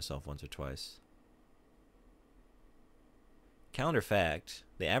for myself once or twice. Calendar fact,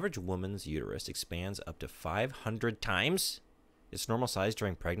 the average woman's uterus expands up to 500 times its normal size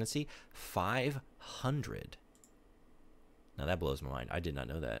during pregnancy. 500. Now that blows my mind. I did not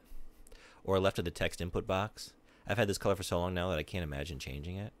know that. Or left of the text input box. I've had this color for so long now that I can't imagine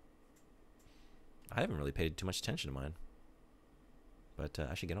changing it. I haven't really paid too much attention to mine. But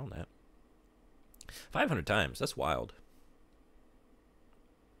I should get on that. 500 times. That's wild.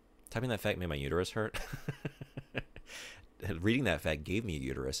 Typing that fact made my uterus hurt. Reading that fact gave me a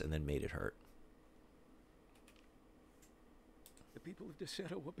uterus and then made it hurt. The people of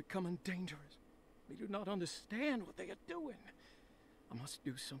Deseto were becoming dangerous. They do not understand what they are doing. I must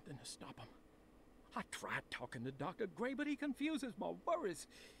do something to stop them. I tried talking to Dr. Gray, but he confuses my worries.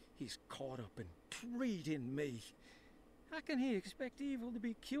 He's caught up in treating me. How can he expect evil to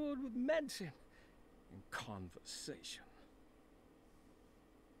be cured with medicine and conversation?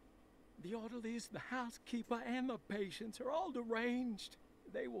 The orderlies, the housekeeper, and the patients are all deranged.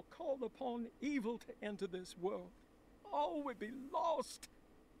 They will call upon evil to enter this world. All would be lost.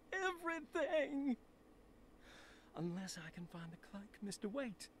 Everything. Unless I can find the clerk, Mr.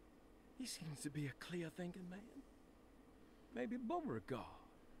 Waite. He seems to be a clear-thinking man. Maybe Beauregard.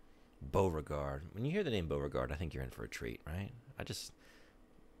 Beauregard. When you hear the name Beauregard, I think you're in for a treat, right?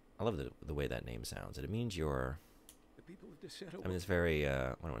 I love the way that name sounds. It means you're... The people of Deseto... I mean, it's very,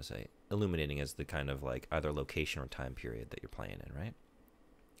 what do I want to say? Illuminating as the kind of, like, either location or time period that you're playing in, right?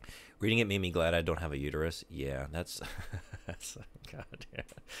 Reading it made me glad I don't have a uterus. Yeah, that's... God, yeah.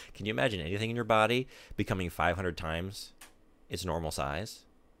 Can you imagine anything in your body becoming 500 times its normal size?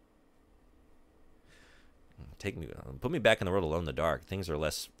 Put me back in the world alone in the dark. Things are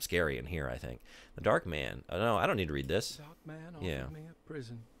less scary in here, I think. The Dark Man. Oh, no, I don't need to read this. The Dark Man offered me a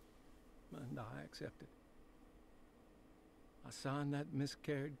prison, and I accepted. I signed that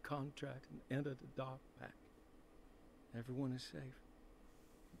miscarried contract and entered the Dark Pact. Everyone is safe,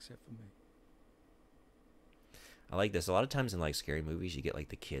 except for me. I like this. A lot of times in like scary movies, you get like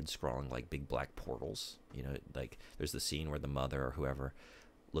the kids scrawling like big black portals. You know, like there's the scene where the mother or whoever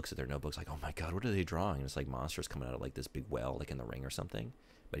looks at their notebooks like, oh my God, what are they drawing? And it's like monsters coming out of like this big well, like in The Ring or something.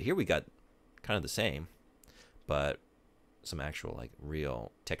 But here we got kind of the same, but some actual like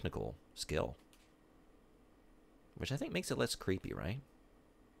real technical skill, which I think makes it less creepy, right?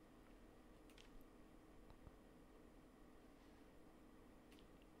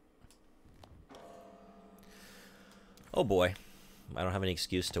 Oh boy, I don't have any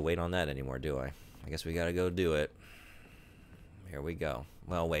excuse to wait on that anymore, do I? I guess we gotta go do it. Here we go.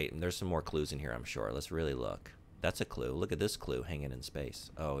 Well, wait, there's some more clues in here, I'm sure. Let's really look. That's a clue. Look at this clue hanging in space.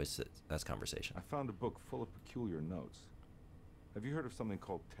 Oh, that's conversation. I found a book full of peculiar notes. Have you heard of something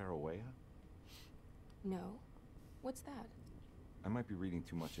called Tarawaya? No. What's that? I might be reading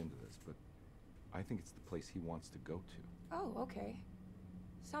too much into this, but I think it's the place he wants to go to. Oh, okay.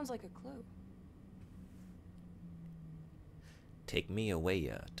 Sounds like a clue. Take me away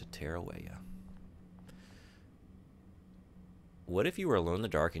to Terrawaya. What if you were alone in the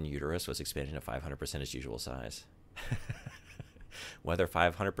dark and uterus was expanding to 500% its usual size? Whether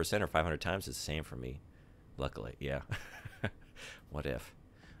 500% or 500 times is the same for me. Luckily, yeah. What if?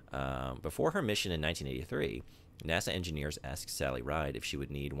 Before her mission in 1983, NASA engineers asked Sally Ride if she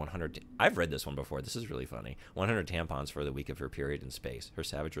would need 100... I've read this one before. This is really funny. 100 tampons for the week of her period in space. Her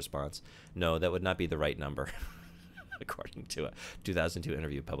savage response, no, that would not be the right number. According to a 2002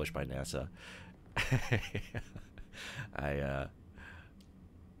 interview published by NASA.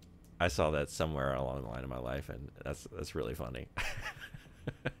 I saw that somewhere along the line of my life, and that's really funny.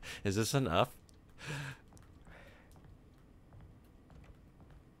 Is this enough?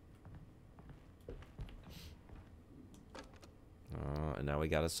 And now we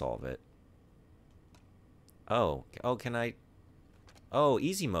gotta solve it. Oh, can I? Oh,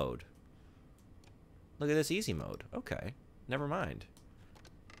 easy mode. Look at this easy mode. Okay, never mind.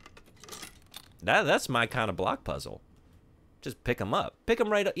 That's my kind of block puzzle. Just pick them up. Pick them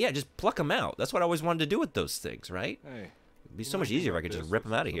right up. Yeah, just pluck them out. That's what I always wanted to do with those things, right? Hey, it'd be so much easier if I could just rip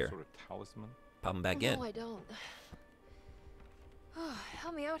them out of here. Sort of talisman? Pop them back in. No, I don't. Oh,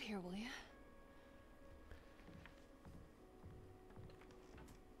 help me out here, will you?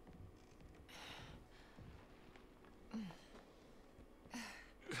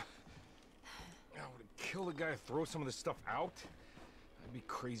 Kill the guy, throw some of this stuff out? I'd be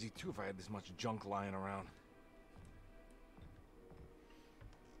crazy too if I had this much junk lying around.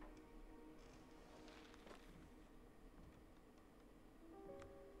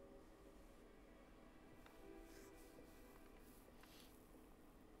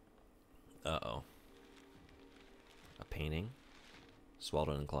 Uh-oh. A painting?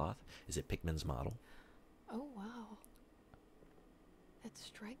 Swallowed in cloth? Is it Pickman's model? Oh, wow. That's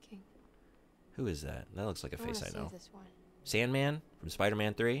striking. Who is that? That looks like a face I know. This one. Sandman from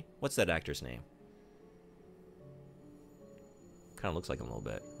Spider-Man 3? What's that actor's name? Kind of looks like him a little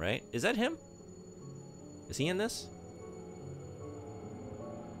bit, right? Is that him? Is he in this?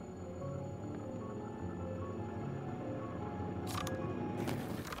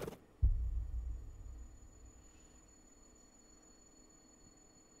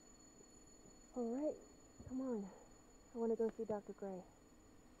 All right, come on. I want to go see Dr. Gray.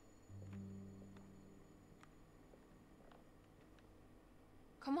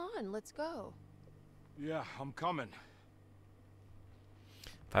 Come on, let's go. Yeah, I'm coming.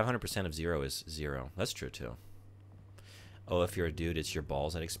 500% of 0 is 0. That's true, too. Oh, if you're a dude, it's your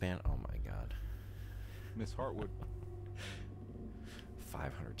balls that expand? Oh, my God. Miss Hartwood.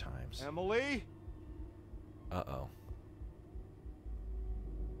 500 times. Emily? Uh-oh.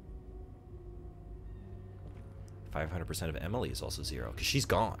 500% of Emily is also 0, because she's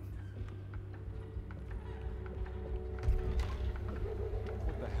gone.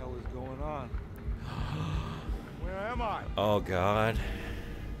 What the hell is going on? Where am I? Oh, God.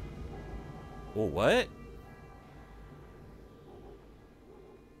 Oh, what?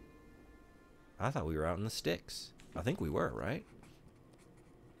 I thought we were out in the sticks. I think we were, right?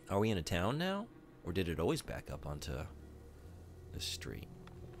 Are we in a town now? Or did it always back up onto the street?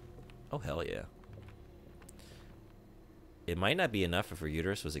 Oh, hell yeah. It might not be enough if her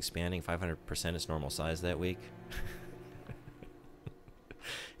uterus was expanding 500% its normal size that week.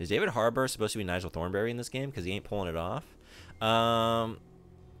 Is David Harbour supposed to be Nigel Thornberry in this game? Because he ain't pulling it off.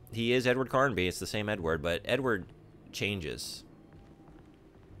 He is Edward Carnby. It's the same Edward, but Edward changes.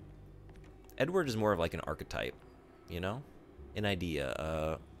 Edward is more of like an archetype, you know? An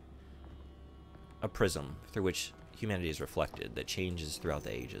idea, a prism through which humanity is reflected that changes throughout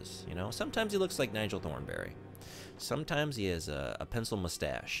the ages, you know? Sometimes he looks like Nigel Thornberry. Sometimes he has a pencil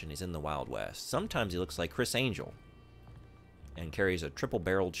mustache and he's in the Wild West. Sometimes he looks like Chris Angel and carries a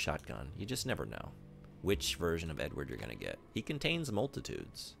triple-barreled shotgun. You just never know which version of Edward you're going to get. He contains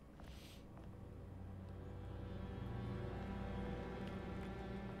multitudes.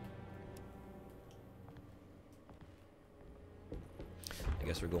 I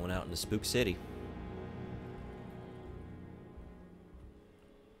guess we're going out into Spook City.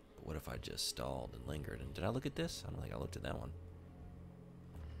 But what if I just stalled and lingered? And did I look at this? I don't think I looked at that one.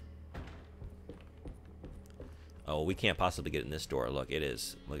 Oh, we can't possibly get in this door. Look, it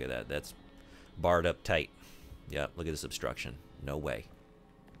is. Look at that. That's barred up tight. Yep, look at this obstruction. No way.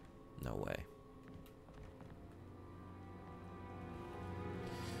 No way.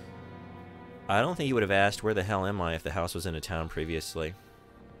 I don't think he would have asked, where the hell am I, if the house was in a town previously.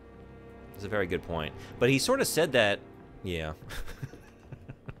 That's a very good point. But he sort of said that, yeah.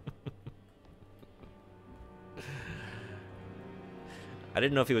 I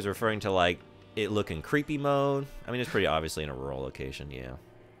didn't know if he was referring to, like, it looking creepy mode. I mean, it's pretty obviously in a rural location, yeah.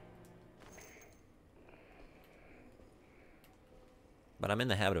 But I'm in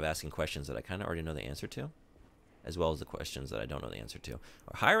the habit of asking questions that I kind of already know the answer to, as well as the questions that I don't know the answer to.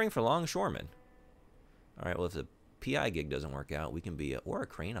 Or hiring for longshoremen. All right, well, if the PI gig doesn't work out, we can be or a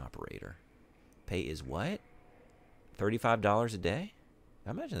crane operator. Pay is what? $35 a day? I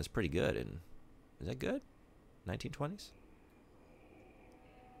imagine that's pretty good. And is that good? 1920s?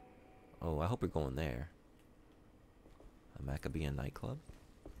 Oh, I hope we're going there. A Maccabean nightclub?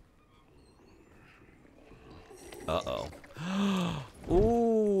 Uh-oh.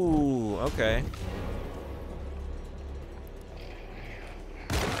 Ooh, okay.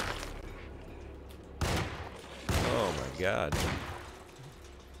 Oh my God.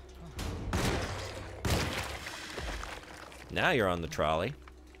 Now you're on the trolley.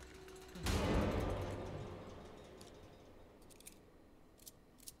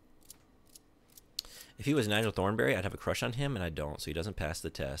 If he was Nigel Thornberry, I'd have a crush on him, and I don't, so he doesn't pass the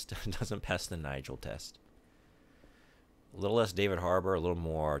test. Doesn't pass the Nigel test. A little less David Harbour, a little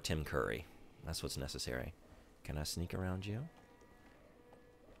more Tim Curry. That's what's necessary. Can I sneak around you?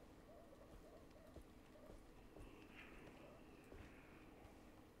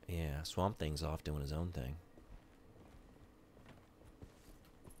 Yeah, Swamp Thing's off doing his own thing.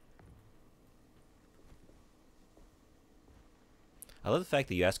 I love the fact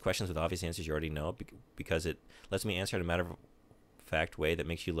that you ask questions with obvious answers you already know, because it lets me answer in a matter-of-fact way that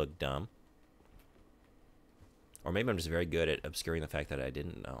makes you look dumb. Or maybe I'm just very good at obscuring the fact that I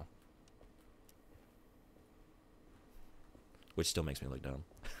didn't know. Which still makes me look dumb.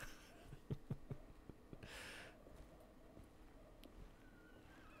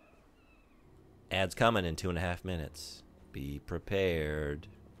 Ads coming in 2.5 minutes. Be prepared.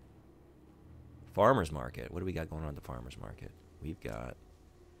 Farmer's Market. What do we got going on at the Farmer's Market? We've got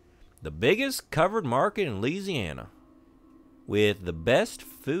the biggest covered market in Louisiana with the best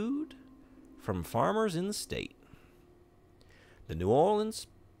food from farmers in the state. The New Orleans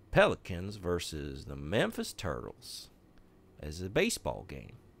Pelicans versus the Memphis Turtles as a baseball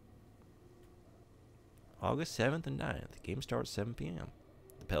game. August 7th and 9th. The game starts at 7 p.m.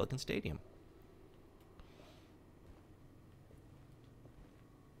 The Pelican Stadium.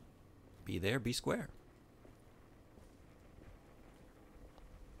 Be there, be square.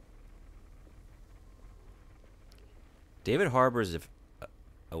 David Harbour's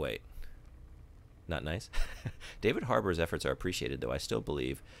oh wait. Not nice. David Harbour's efforts are appreciated, though I still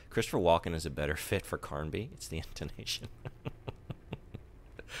believe Christopher Walken is a better fit for Carnby. It's the intonation.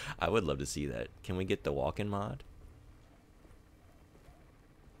 I would love to see that. Can we get the Walken mod?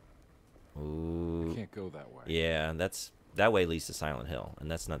 Ooh. You can't go that way. Yeah, that way leads to Silent Hill, and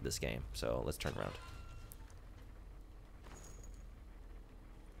that's not this game. So let's turn around.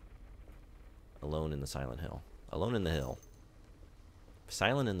 Alone in the Silent Hill. Alone in the hill.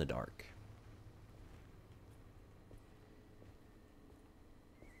 Silent in the dark.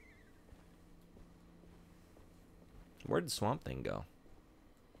 Where did Swamp Thing go?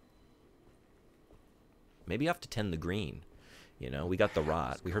 Maybe you have to tend the green. You know, we got the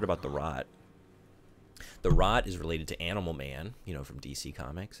rot. We heard about the rot. The rot is related to Animal Man, you know, from DC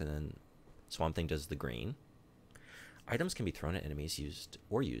Comics, and then Swamp Thing does the green. Items can be thrown at enemies used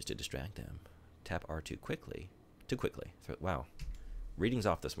to distract them. Tap R2 quickly. Too quickly. Wow. Reading's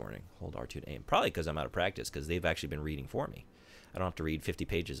off this morning. Hold R2 to aim. Probably because I'm out of practice, because they've actually been reading for me. I don't have to read 50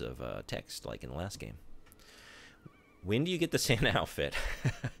 pages of text like in the last game. When do you get the Santa outfit?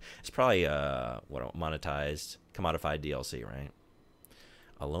 It's probably monetized, commodified DLC, right?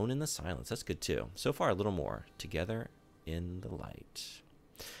 Alone in the Silence. That's good too. So far, a little more. Together in the Light.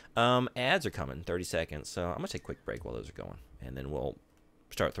 Ads are coming. 30 seconds. So I'm going to take a quick break while those are going. And then we'll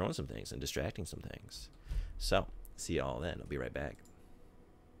start throwing some things and distracting some things. So, see y'all then. I'll be right back.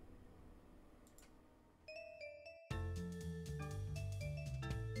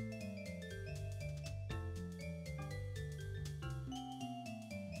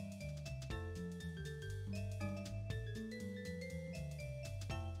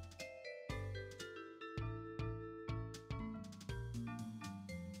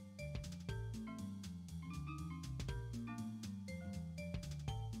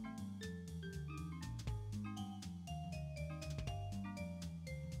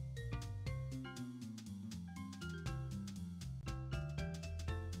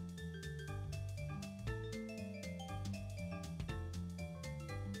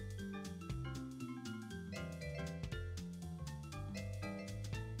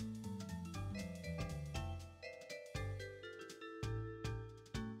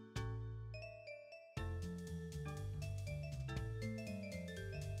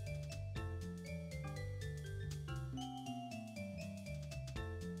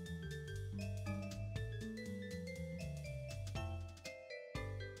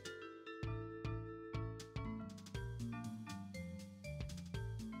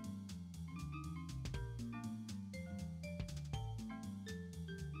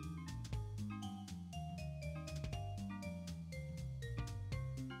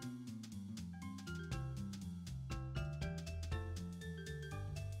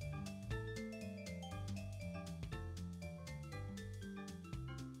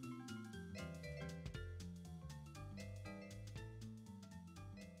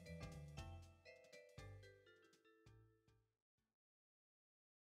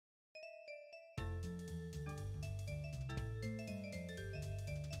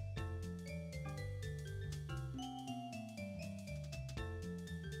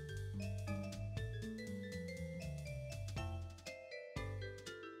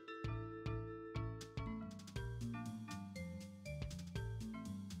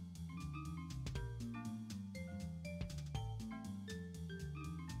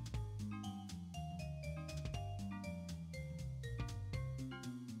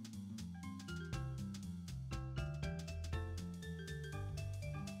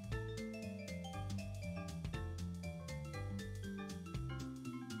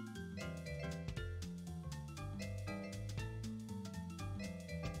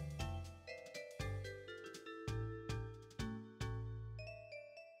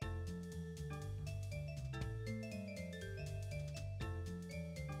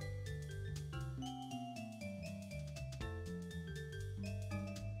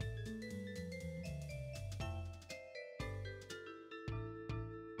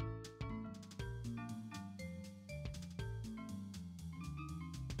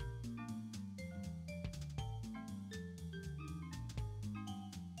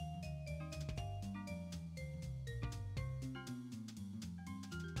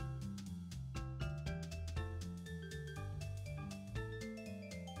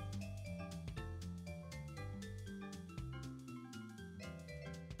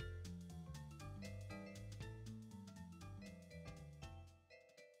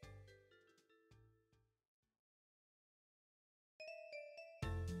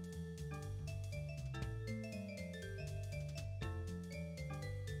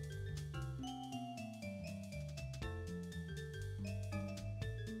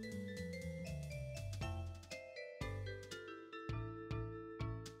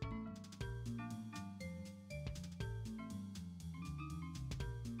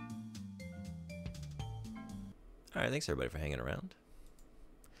 All right, thanks everybody for hanging around.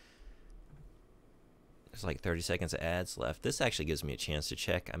 There's like 30 seconds of ads left. This actually gives me a chance to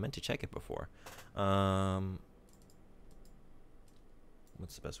check. I meant to check it before.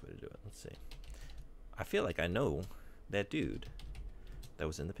 What's the best way to do it? Let's see. I feel like I know that dude that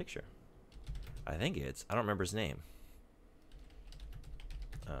was in the picture. I think it's, I don't remember his name.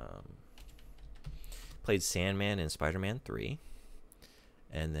 Played Sandman in Spider-Man 3.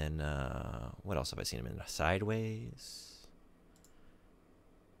 And then, what else have I seen him in? Sideways?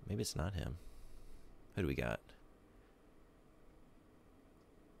 Maybe it's not him. Who do we got?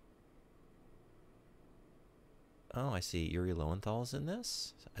 Oh, I see Yuri Lowenthal's in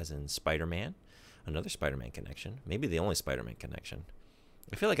this, as in Spider-Man. Another Spider-Man connection. Maybe the only Spider-Man connection.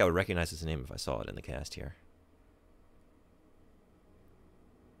 I feel like I would recognize his name if I saw it in the cast here.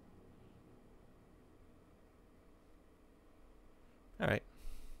 Alright.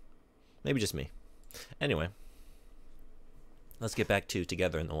 Maybe just me. Anyway. Let's get back to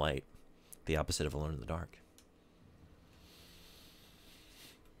Together in the Light. The opposite of Alone in the Dark.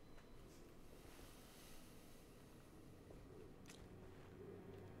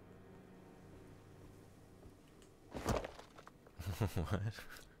 What?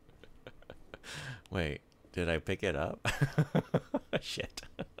 Wait, did I pick it up? Shit.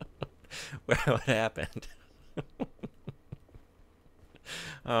 What happened?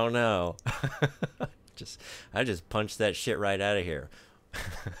 Oh no. I just punched that shit right out of here.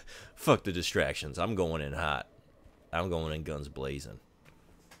 Fuck the distractions. I'm going in hot. I'm going in guns blazing.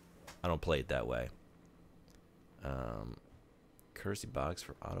 I don't play it that way. Courtesy box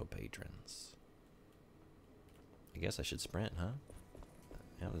for auto patrons. I guess I should sprint, huh?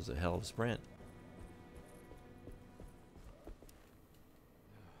 That was a hell of a sprint.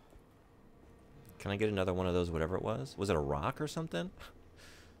 Can I get another one of those, whatever it was? Was it a rock or something?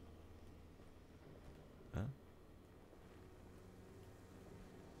 Huh?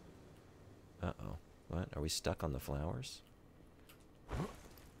 Uh-oh. What? Are we stuck on the flowers?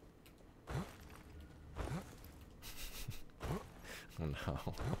 Oh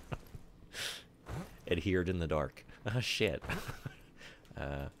no. Adhered in the dark. Oh shit.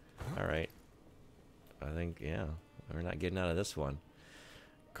 Alright. I think, yeah, we're not getting out of this one.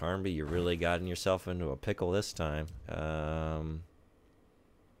 Carnby, you really gotten yourself into a pickle this time.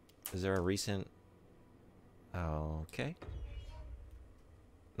 Is there a recent... Oh, okay.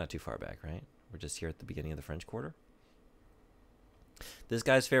 Not too far back, right? We're just here at the beginning of the French Quarter. This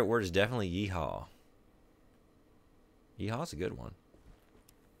guy's favorite word is definitely yeehaw. Yeehaw's a good one.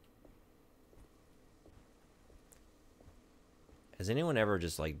 Has anyone ever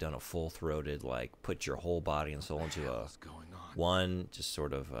just like done a full-throated, like put your whole body and soul into a one just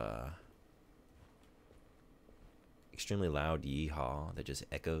sort of extremely loud yeehaw that just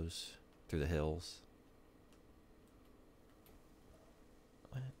echoes through the hills?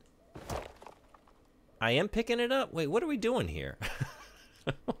 What? I am picking it up. Wait, what are we doing here?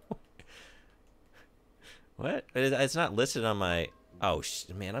 What? It's not listed on my... Oh,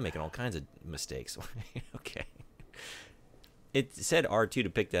 man, I'm making all kinds of mistakes. Okay. It said R2 to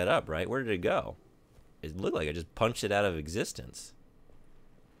pick that up, right? Where did it go? It looked like I just punched it out of existence.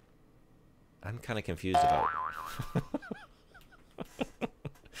 I'm kind of confused about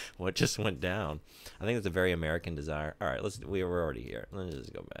what just went down. I think it's a very American desire. All right, we're already here. Let's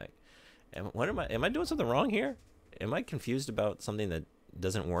just go back. Am I doing something wrong here? Am I confused about something that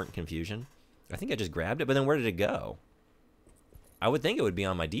doesn't warrant confusion? I think I just grabbed it, but then where did it go? I would think it would be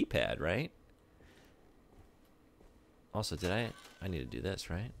on my D-pad, right? Also, I need to do this,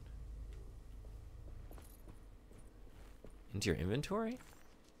 right? Into your inventory?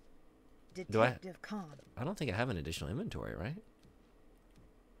 Detective Con. I don't think I have an additional inventory, right?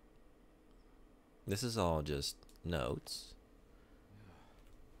 This is all just notes.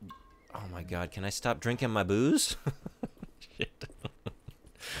 Oh my god, can I stop drinking my booze? Shit.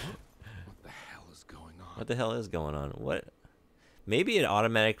 What the hell is going on? What the hell is going on? What? Maybe it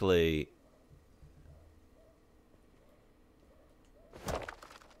automatically...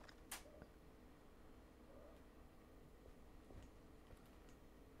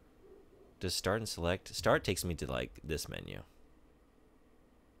 Does start and select? Start takes me to like this menu.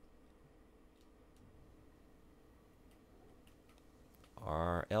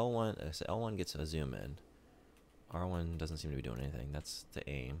 L1, so L1 gets a zoom in. R1 doesn't seem to be doing anything. That's to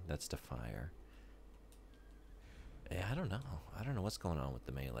aim. That's to fire. Yeah, I don't know. I don't know what's going on with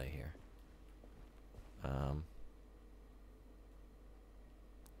the melee here.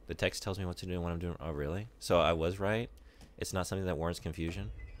 The text tells me what to do and what I'm doing. Oh, really? So I was right? It's not something that warrants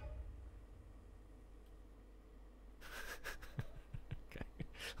confusion? Okay,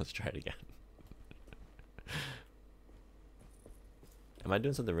 let's try it again. Am I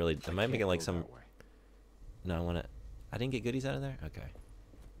doing something really? Am I making like some? No, I want to. I didn't get goodies out of there. Okay.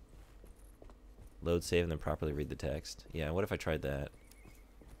 Load, save, and then properly read the text. Yeah. What if I tried that?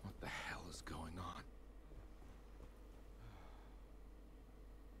 What the hell is going on?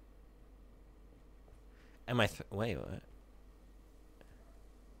 Am I? Wait. What?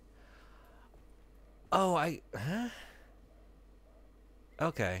 Oh, huh?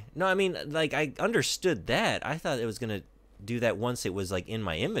 Okay. No, I mean, like, I understood that. I thought it was gonna do that once it was like in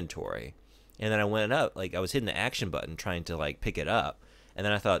my inventory, and then I went up, like I was hitting the action button trying to like pick it up, and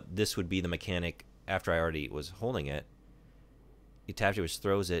then I thought this would be the mechanic after I already was holding it. You tapped it, which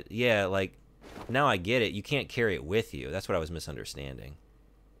throws it. Yeah, like now I get it. You can't carry it with you. That's what I was misunderstanding.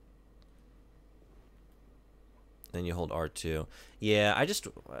 Then you hold R2. Yeah, I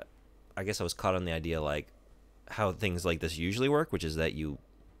guess I was caught on the idea like how things like this usually work, which is that you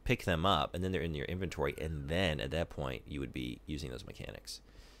pick them up and then they're in your inventory, and then at that point you would be using those mechanics.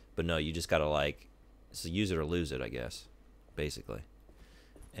 But no, you just gotta like, so use it or lose it, I guess, basically.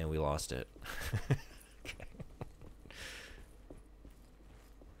 And we lost it. Okay.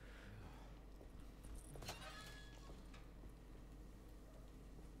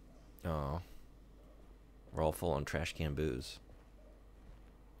 Oh, we're all full on trash can booze.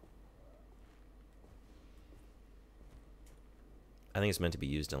 I think it's meant to be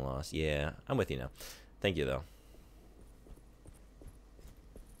used and lost. Yeah, I'm with you now. Thank you, though.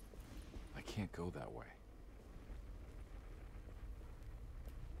 I can't go that way.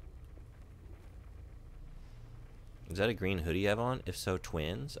 Is that a green hoodie you have on? If so,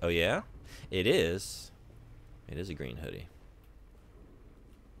 twins. Oh, yeah? It is. It is a green hoodie.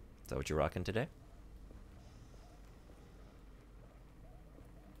 Is that what you're rocking today?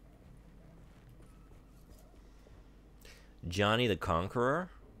 Johnny the Conqueror,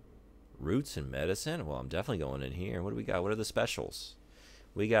 roots and medicine. Well, I'm definitely going in here. What do we got? What are the specials?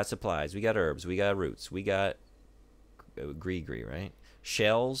 We got supplies. We got herbs. We got roots. We got gree, right?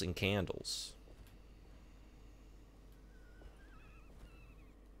 Shells and candles.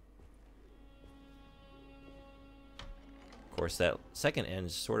 Of course, that second end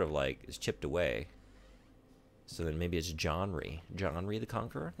is sort of like is chipped away. So then maybe it's Johnry. Johnry the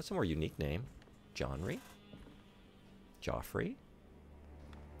Conqueror? That's a more unique name. Johnry? Joffrey?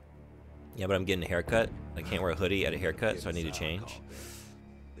 Yeah, but I'm getting a haircut. I can't wear a hoodie at a haircut, so I need to change.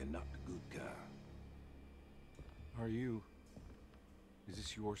 They're not the good kind. Are you? Is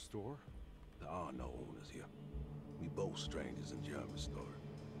this your store? There are no owners here. We both strangers in Jeremy's store.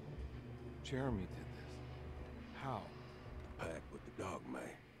 Jeremy did this. How? The pact with the dog man.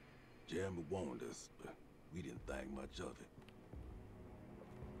 Jeremy warned us, but we didn't think much of it.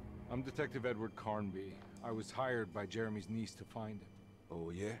 I'm Detective Edward Carnby. I was hired by Jeremy's niece to find him.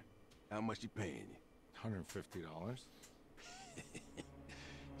 Oh, yeah? How much she paying you? $150.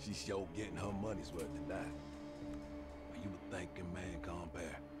 She's sure getting her money's worth tonight. Are you a thinking man,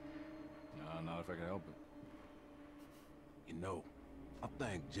 compare? No, not if I can help it. You know, I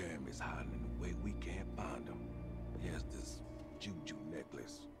think Jeremy's hiding in a way we can't find him. He has this juju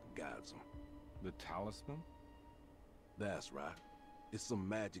necklace that guides him. The talisman? That's right. It's some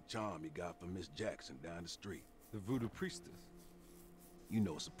magic charm he got from Miss Jackson down the street. The voodoo priestess. You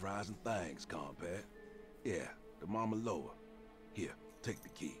know surprising things, compadre. Yeah, the Mama Loa. Here, take the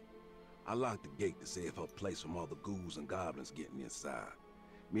key. I locked the gate to save her place from all the ghouls and goblins getting inside.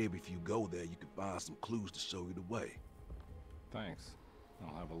 Maybe if you go there, you can find some clues to show you the way. Thanks.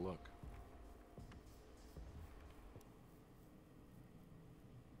 I'll have a look.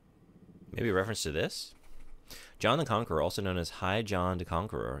 Maybe a reference to this? John the Conqueror, also known as High John the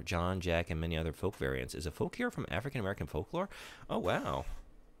Conqueror, John, Jack, and many other folk variants, is a folk hero from African American folklore. Oh, wow.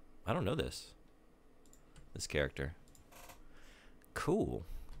 I don't know this. This character. Cool.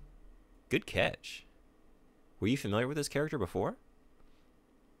 Good catch. Were you familiar with this character before?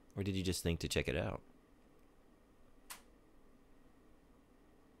 Or did you just think to check it out?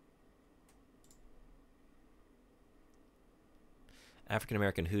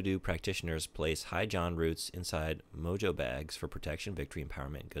 African-American hoodoo practitioners place High John roots inside mojo bags for protection, victory,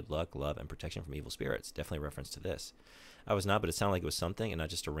 empowerment, good luck, love, and protection from evil spirits. Definitely a reference to this. I was not, but it sounded like it was something and not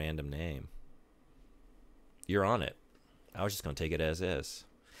just a random name. You're on it. I was just going to take it as is.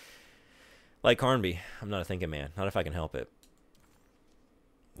 Like Carnby, I'm not a thinking man. Not if I can help it.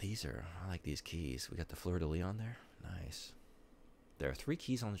 I like these keys. We got the fleur-de-lis on there. Nice. There are 3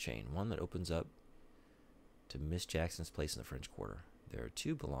 keys on the chain. One that opens up to Miss Jackson's place in the French Quarter. There are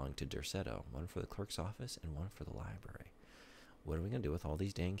 2 belonging to Derceto, one for the clerk's office and one for the library. What are we going to do with all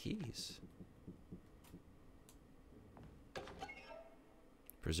these dang keys?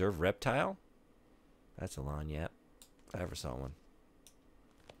 Preserve reptile? That's a line, yep. If I ever saw one.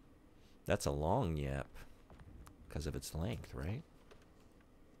 That's a long yap because of its length, right?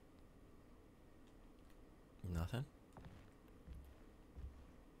 Nothing.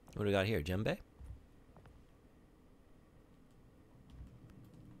 What do we got here? Djembe?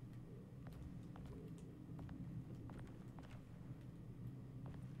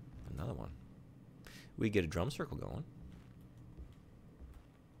 Another one. We get a drum circle going.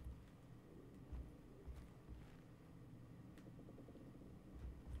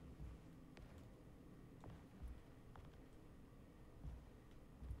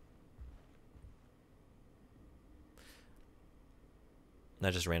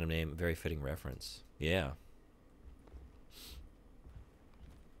 Not just random name, very fitting reference. Yeah.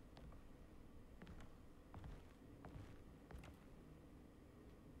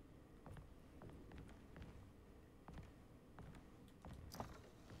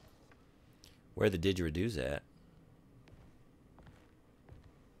 Where the didgeridoos at?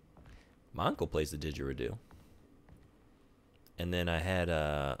 My uncle plays the didgeridoo. And then I had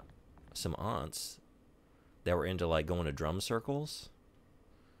some aunts that were into like going to drum circles.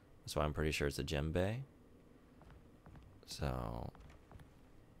 That's why I'm pretty sure it's a djembe. So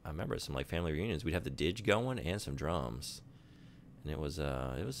I remember some like family reunions. We'd have the didge going and some drums, and it was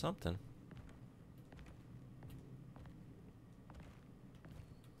something.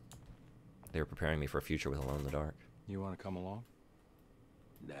 They were preparing me for a future with Alone in the Dark. You want to come along?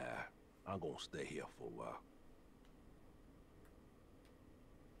 Nah, I'm gonna stay here for a while.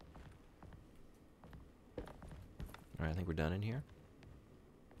 All right, I think we're done in here.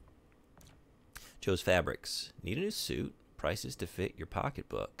 Joe's Fabrics. Need a new suit? Prices to fit your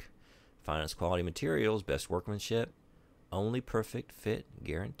pocketbook. Finest quality materials, best workmanship. Only perfect fit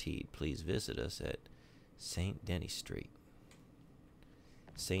guaranteed. Please visit us at St. Denis Street.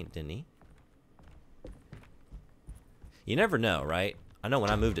 St. Denis. You never know, right? I know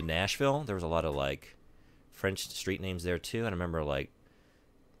when I moved to Nashville, there was a lot of like French street names there too. And I remember like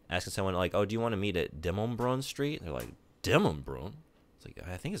asking someone like, "Oh, do you want to meet at Demonbreun Street?" And they're like, "Demonbreun?" It's like,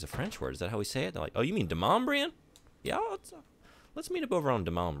 I think it's a French word. Is that how we say it? They're like, "Oh, you mean Demonbreun?" Yeah, let's meet up over on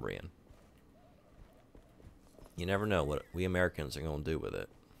Demonbreun. You never know what we Americans are going to do with it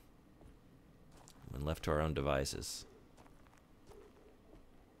when left to our own devices.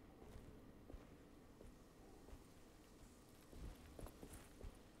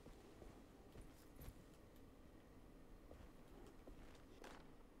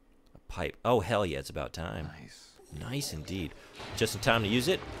 A pipe. Oh, hell yeah, it's about time. Nice. Nice indeed. Just in time to use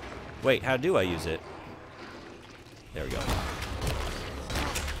it. Wait, how do I use it? There we go.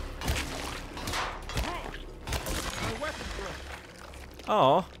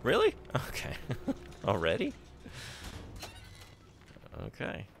 Oh, really? Okay. Already?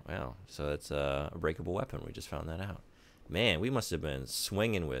 Okay. Wow. So it's a breakable weapon. We just found that out. Man, we must have been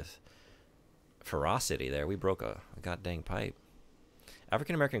swinging with ferocity there. We broke a goddamn pipe.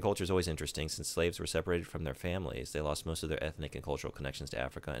 African American culture is always interesting. Since slaves were separated from their families, they lost most of their ethnic and cultural connections to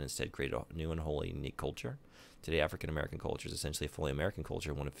Africa and instead created a new and wholly unique culture. Today, African American culture is essentially a fully American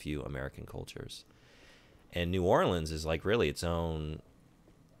culture, one of few American cultures. And New Orleans is like really its own,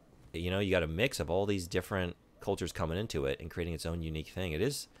 you know, you got a mix of all these different cultures coming into it and creating its own unique thing. It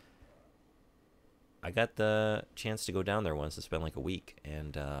is, I got the chance to go down there once to spend like a week,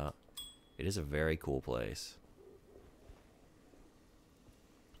 and it is a very cool place.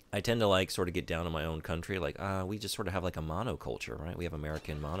 I tend to like sort of get down in my own country, like we just sort of have like a monoculture, right? We have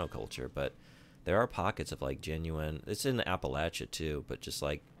American monoculture, but there are pockets of like genuine, it's in Appalachia too, but just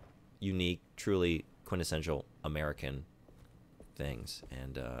like unique, truly quintessential American things.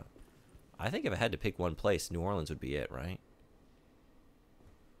 And I think if I had to pick one place, New Orleans would be it, right?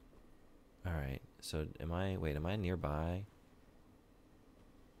 All right, so am I nearby?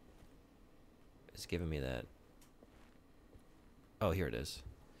 It's giving me that. Oh, here it is.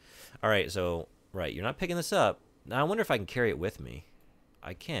 All right, so, right, you're not picking this up. Now, I wonder if I can carry it with me.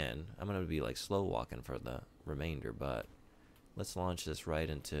 I can. I'm going to be, like, slow walking for the remainder, but let's launch this right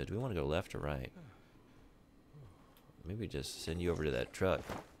into... Do we want to go left or right? Maybe just send you over to that truck.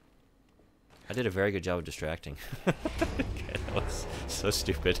 I did a very good job of distracting. Okay, that was so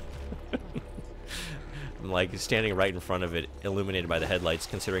stupid. I'm, like, standing right in front of it, illuminated by the headlights,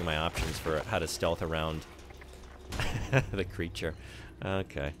 considering my options for how to stealth around the creature.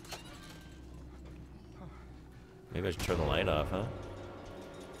 Okay. Maybe I should turn the light off, huh?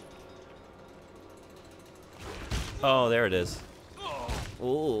 Oh, there it is.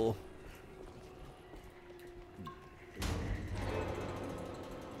 Ooh.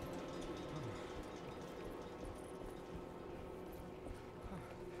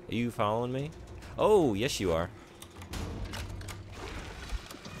 Are you following me? Oh, yes you are.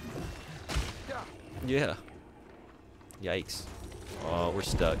 Yeah. Yikes. Oh, we're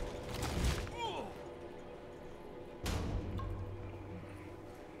stuck.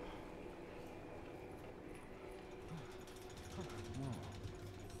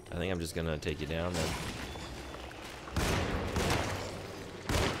 I think I'm just gonna take you down then.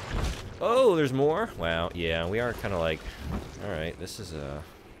 Oh, there's more? Wow, yeah, we are kind of like... Alright, this is a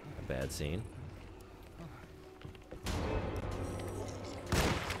bad scene.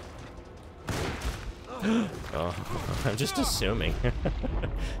 Oh, I'm just assuming.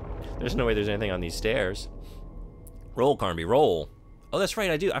 There's no way there's anything on these stairs. Roll, Carnby, roll. Oh, that's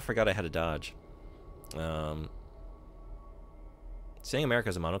right, I do. I forgot I had a dodge. Saying America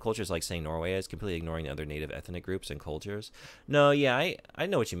is a monoculture is like saying Norway is, completely ignoring the other native ethnic groups and cultures. No, yeah, I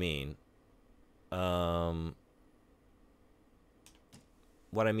know what you mean. What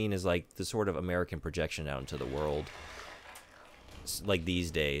I mean is like the sort of American projection out into the world. Like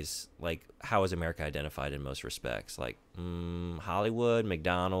these days, like how is America identified in most respects? Like Hollywood,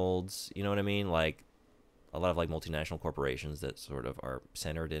 McDonald's, you know what I mean? Like a lot of like multinational corporations that sort of are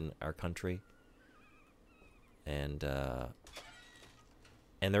centered in our country. And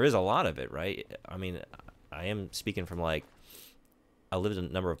there is a lot of it, right? I mean, I am speaking from like, I lived in a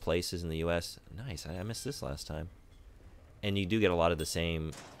number of places in the U.S. Nice, I missed this last time. And you do get a lot of the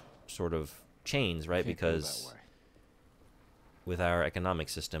same sort of chains, right? Because with our economic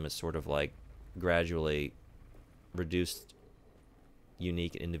system, it's sort of like gradually reduced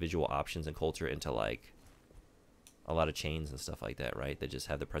unique individual options and culture into like a lot of chains and stuff like that, right? They just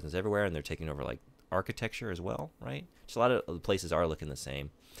have the presence everywhere, and they're taking over like architecture as well, right? Just a lot of the places are looking the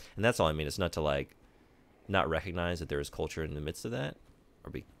same. And that's all I mean. It's not to like not recognize that there is culture in the midst of that or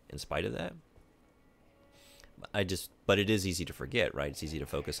be in spite of that. But it is easy to forget, right? It's easy to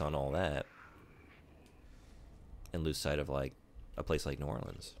focus on all that and lose sight of like a place like New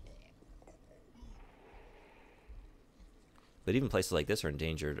Orleans. But even places like this are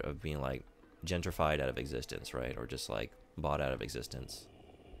endangered of being like gentrified out of existence, right? Or just like bought out of existence.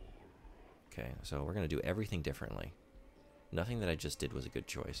 Okay, so we're going to do everything differently. Nothing that I just did was a good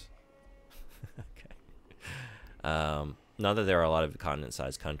choice. Okay. Now that there are a lot of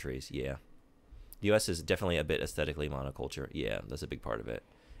continent-sized countries, yeah. The U.S. is definitely a bit aesthetically monoculture. Yeah, that's a big part of it.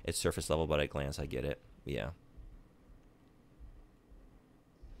 It's surface level, but at a glance, I get it. Yeah.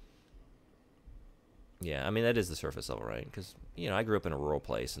 Yeah, I mean, that is the surface level, right? Because, you know, I grew up in a rural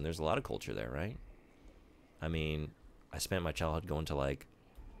place, and there's a lot of culture there, right? I mean, I spent my childhood going to, like,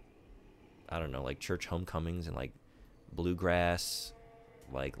 I don't know, like church homecomings and, like, bluegrass,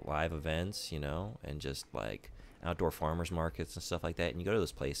 like, live events, you know? And just, like, outdoor farmers markets and stuff like that. And you go to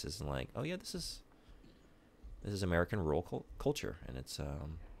those places and, like, oh, yeah, this is American rural culture. And it's,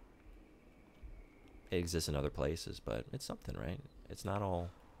 it exists in other places, but it's something, right? It's not all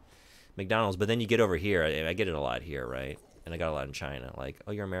McDonald's. But then you get over here, I get it a lot here, right? And I got a lot in China. Like,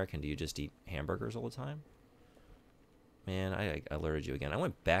 oh, you're American. Do you just eat hamburgers all the time? Man, I alerted you again. I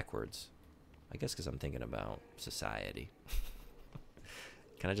went backwards. I guess because I'm thinking about society.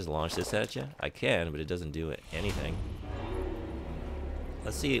 Can I just launch this at you? I can, but it doesn't do anything.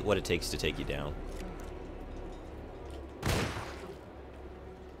 Let's see what it takes to take you down.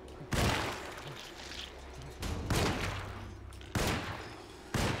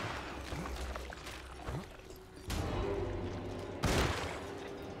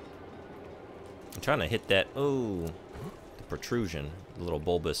 I'm trying to hit that. Oh, the protrusion, the little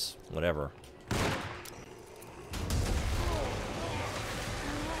bulbous whatever.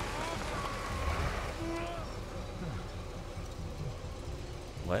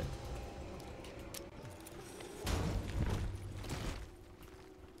 What?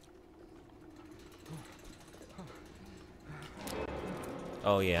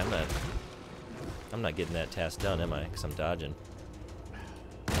 Oh yeah, I'm not getting that task done, am I? Because I'm dodging.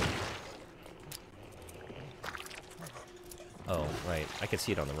 Oh, right. I can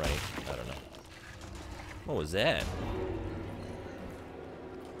see it on the right. I don't know. What was that?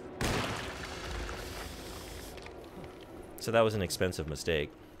 So that was an expensive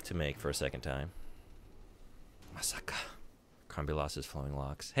mistake to make for a second time. Masaka. Carnby lost his flowing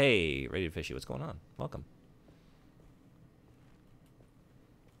locks. Hey, Rated Fishy, what's going on? Welcome.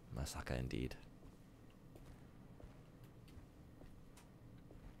 Masaka indeed.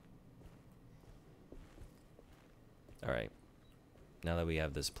 Alright. Now that we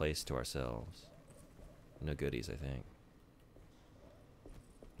have this place to ourselves. No goodies, I think.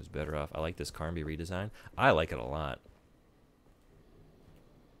 Was better off. I like this Carnby redesign. I like it a lot.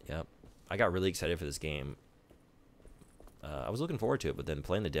 Yep. I got really excited for this game. I was looking forward to it, but then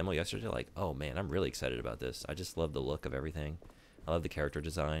playing the demo yesterday, like, oh man, I'm really excited about this. I just love the look of everything. I love the character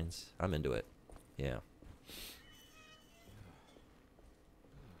designs. I'm into it. Yeah.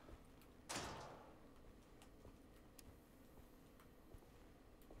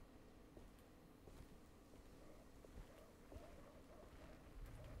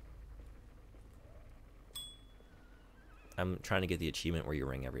 I'm trying to get the achievement where you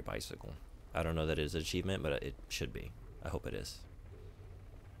ring every bicycle. I don't know that it is an achievement, but it should be. I hope it is.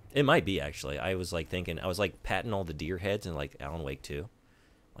 It might be, actually. I was like thinking, I was like patting all the deer heads in like Alan Wake 2.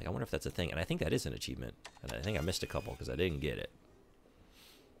 Like, I wonder if that's a thing. And I think that is an achievement. And I think I missed a couple because I didn't get it.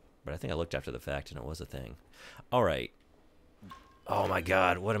 But I think I looked after the fact and it was a thing. All right. Oh my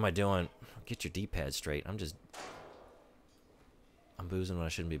God, what am I doing? Get your D-pad straight. I'm boozing when I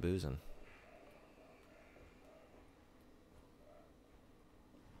shouldn't be boozing.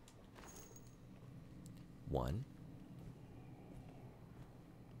 One.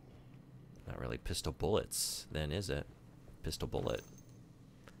 Not really pistol bullets, then, is it? Pistol bullet.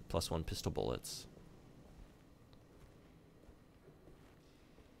 +1 pistol bullets.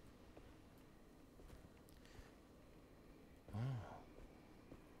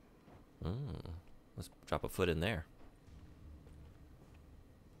 Let's drop a foot in there.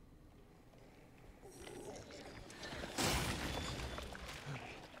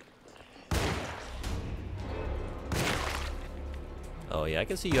 Oh yeah, I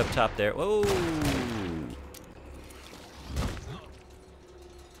can see you up top there. Whoa!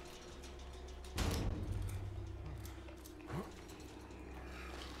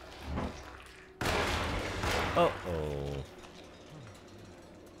 Uh-oh.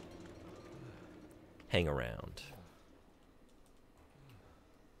 Hang around.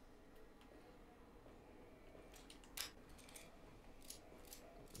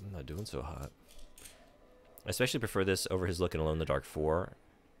 I'm not doing so hot. I especially prefer this over his Looking Alone in the Dark 4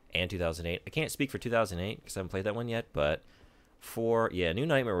 and 2008. I can't speak for 2008 because I haven't played that one yet, but 4, yeah, New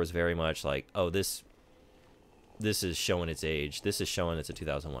Nightmare was very much like, oh, this is showing its age. This is showing it's a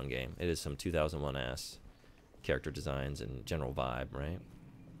 2001 game. It is some 2001-ass character designs and general vibe, right?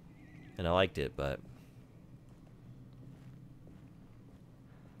 And I liked it, but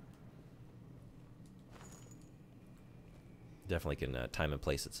definitely can time and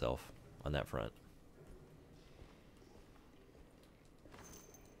place itself on that front.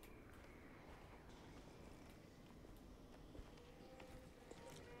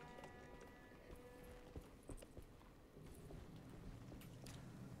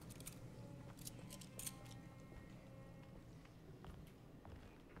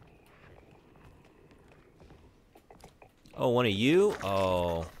 Oh, one of you?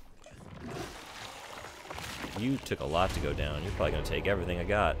 Oh. You took a lot to go down. You're probably going to take everything I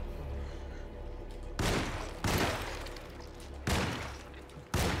got.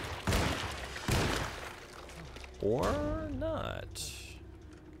 Or not.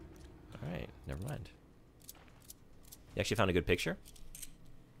 Alright, never mind. You actually found a good picture?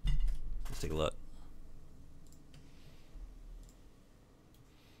 Let's take a look.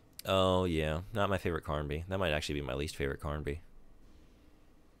 Oh, yeah. Not my favorite Carnby. That might actually be my least favorite Carnby.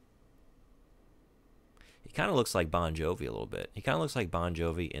 He kind of looks like Bon Jovi a little bit. He kind of looks like Bon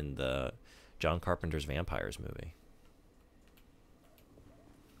Jovi in the John Carpenter's Vampires movie.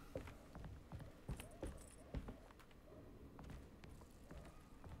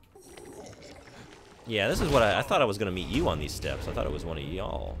 Yeah, this is what I thought I was going to meet you on these steps. I thought it was one of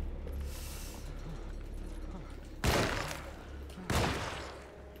y'all.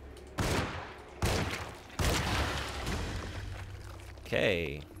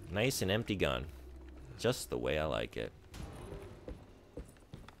 Okay, nice and empty gun. Just the way I like it.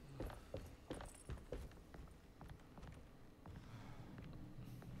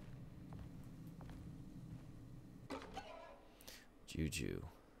 Juju.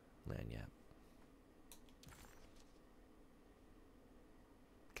 Lanyap.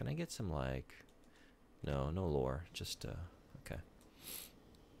 Can I get some, like... No lore. Just, okay.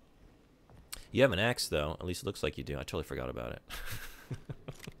 You have an axe, though. At least it looks like you do. I totally forgot about it.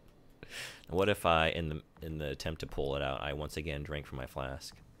 What if I, in the attempt to pull it out, I once again drank from my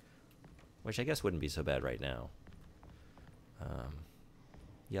flask? Which I guess wouldn't be so bad right now.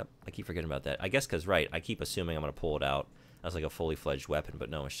 Yep, I keep forgetting about that. I guess because, right, I keep assuming I'm going to pull it out as like a fully fledged weapon, but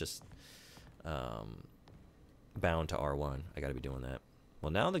no, it's just bound to R1. I got to be doing that.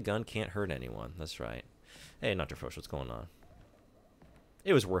 Well, now the gun can't hurt anyone. That's right. Hey, Dr. Frosh, what's going on?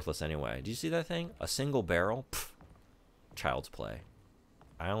 It was worthless anyway. Do you see that thing? A single barrel? Pfft. Child's play.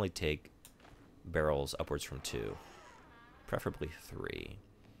 I only take barrels upwards from 2, preferably 3.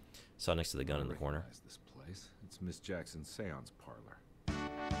 Saw next to the gun in the corner. This place. It's Miss Jackson's seance parlor.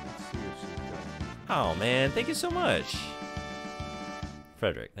 Let's see if she's got... Oh man, thank you so much,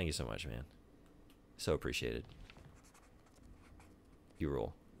 Frederick. Thank you so much, man. So appreciated. You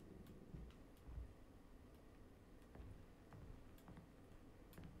rule.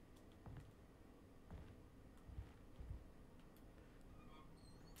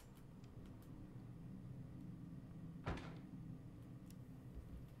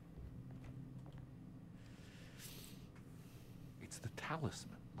 It's the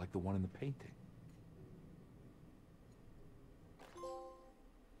talisman, like the one in the painting.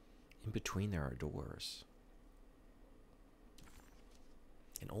 In between there are doors.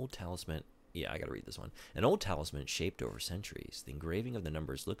 An old talisman. Yeah, I gotta read this one. An old talisman shaped over centuries. The engraving of the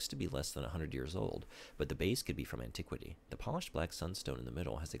numbers looks to be less than 100 years old, but the base could be from antiquity. The polished black sunstone in the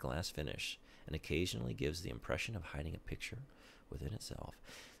middle has a glass finish and occasionally gives the impression of hiding a picture within itself.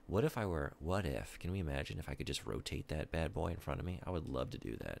 What if, can we imagine if I could just rotate that bad boy in front of me? I would love to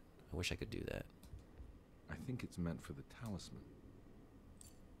do that. I wish I could do that. I think it's meant for the talisman.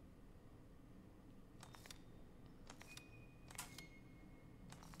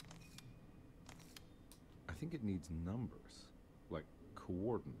 I think it needs numbers, like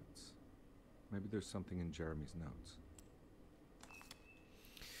coordinates. Maybe there's something in Jeremy's notes.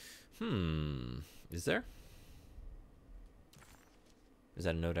 Is there? Is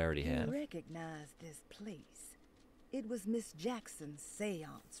that a note I already have? You recognize this place. It was Miss Jackson's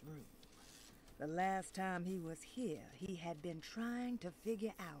seance room. The last time he was here, he had been trying to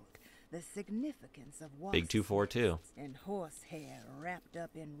figure out the significance of Big 242 and horsehair wrapped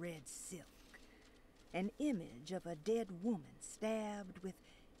up in red silk. An image of a dead woman stabbed with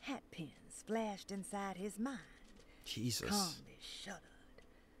hat pins flashed inside his mind. Jesus. Calmly shuddered.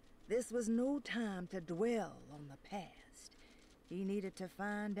 This was no time to dwell on the past. He needed to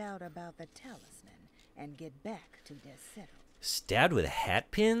find out about the talisman and get back to their setup. Stabbed with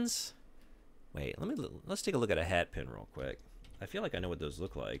hat pins? Wait, let's take a look at a hat pin real quick. I feel like I know what those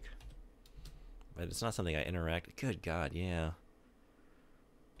look like, but it's not something I interact. Good God, yeah.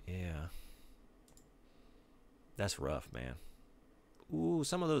 That's rough, man. Ooh,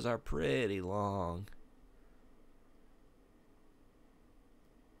 some of those are pretty long.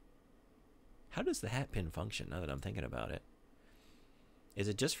 How does the hat pin function now that I'm thinking about it? Is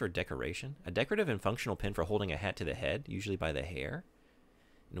it just for decoration? A decorative and functional pin for holding a hat to the head, usually by the hair?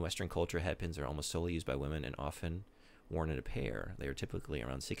 In Western culture, hat pins are almost solely used by women and often worn in a pair. They are typically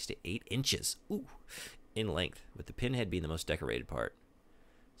around 6 to 8 inches in length, with the pin head being the most decorated part.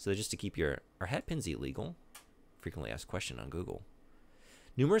 So just to keep are hat pins illegal? Frequently asked question on Google.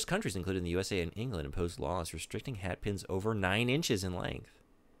 Numerous countries, including the USA and England, imposed laws restricting hat pins over 9 inches in length.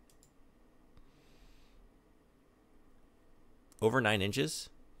 Over 9 inches?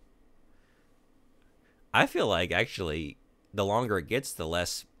 I feel like actually the longer it gets, the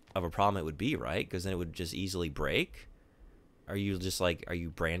less of a problem it would be, right? Because then it would just easily break. Are you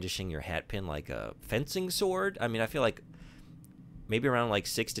brandishing your hat pin like a fencing sword? I mean, I feel like maybe around like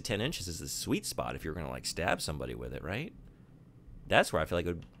 6 to 10 inches is the sweet spot if you're going to like stab somebody with it, right? That's where I feel like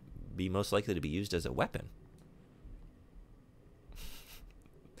it would be most likely to be used as a weapon.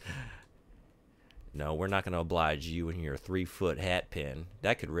 No, we're not going to oblige you in your 3-foot hat pin.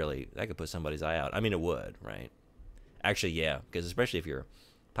 That could put somebody's eye out. I mean, it would, right? Actually, yeah, because especially if you're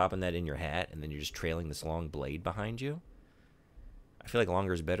popping that in your hat and then you're just trailing this long blade behind you. I feel like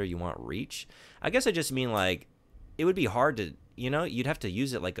longer is better. You want reach. I guess I just mean like it would be hard to, you'd have to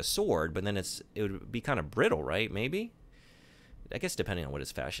use it like a sword, but then it would be kind of brittle, right? Maybe? I guess depending on what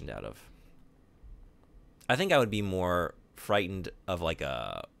it's fashioned out of. I think I would be more frightened of like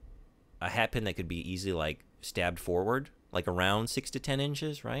a hat pin that could be easily like stabbed forward, like around 6 to 10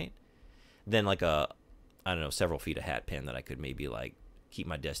 inches, right? Then like several feet of hat pin that I could maybe like keep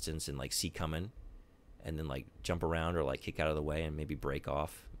my distance and like see coming and then like jump around or like kick out of the way and maybe break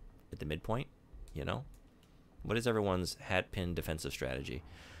off at the midpoint, What is everyone's hat pin defensive strategy?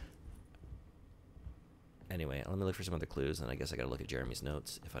 Anyway, let me look for some other clues, and I guess I gotta look at Jeremy's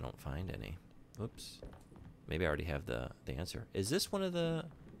notes if I don't find any. Oops. Maybe I already have the answer. Is this one of the...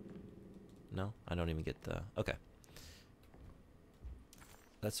 No, I don't even get the... Okay.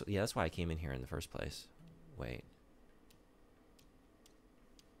 That's why I came in here in the first place. Wait.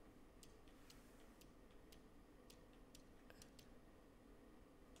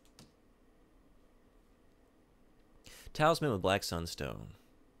 Talisman with black sunstone.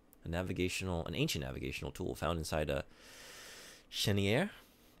 An ancient navigational tool found inside a cheniere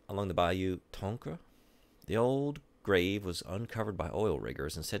along the Bayou Tonka. The old grave was uncovered by oil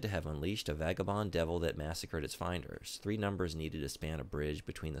riggers and said to have unleashed a vagabond devil that massacred its finders. 3 numbers needed to span a bridge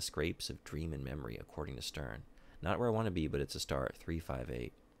between the scrapes of dream and memory, according to Stern. Not where I want to be, but it's a start.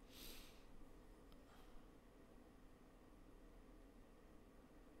 358.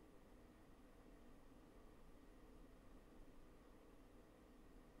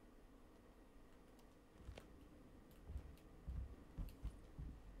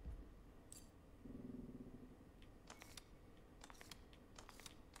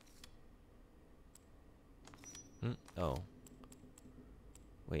 Oh.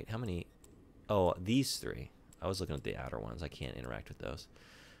 Wait, how many? Oh, these three. I was looking at the outer ones. I can't interact with those.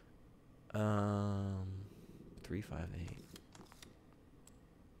 3, 5, 8.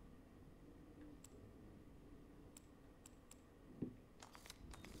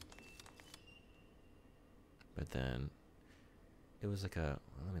 But then it was like a,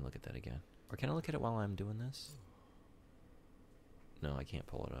 let me look at that again. Or can I look at it while I'm doing this? No, I can't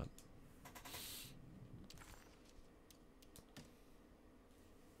pull it up.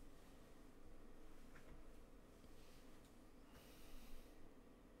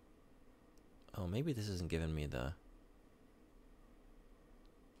 Oh, maybe this isn't giving me the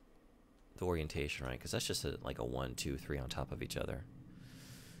orientation right, because that's just like a 1, 2, 3 on top of each other.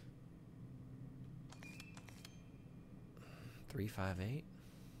 3, 5, 8.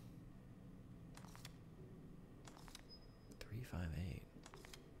 3, 5, 8.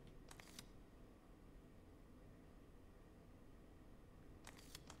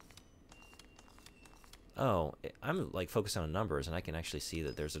 Oh, I'm like focused on numbers, and I can actually see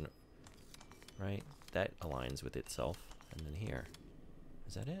that there's an right that aligns with itself, and then here,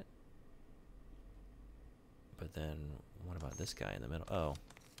 is that it? But then what about this guy in the middle? Oh,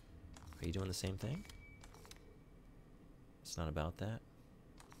 are you doing the same thing? It's not about that.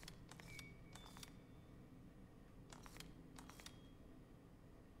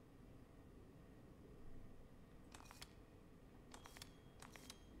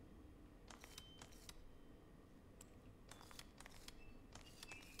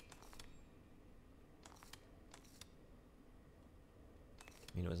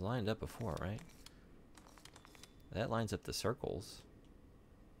 I mean, it was lined up before, right? That lines up the circles.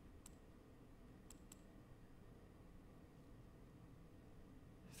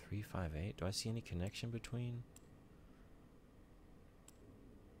 3, 5, 8. Do I see any connection between?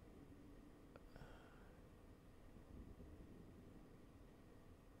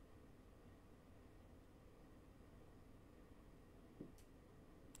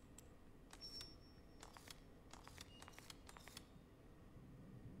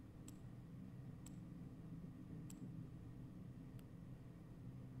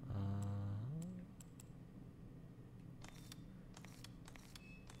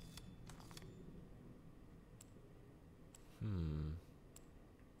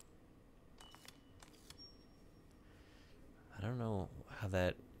 I don't know how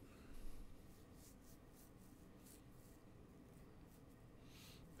that...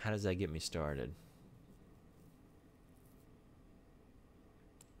 How does that get me started?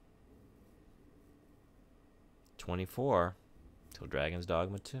 $24 till Dragon's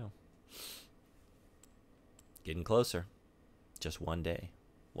Dogma 2. Getting closer. Just one day.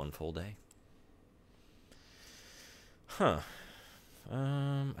 One full day. Huh.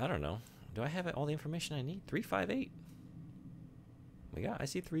 I don't know. Do I have all the information I need? 3, 5, 8. I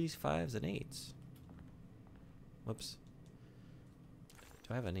see 3s, 5s, and 8s. Whoops.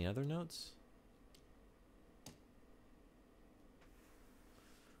 Do I have any other notes?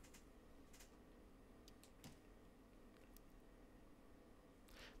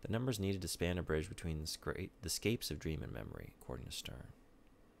 The numbers needed to span a bridge between the scapes of dream and memory, according to Stern.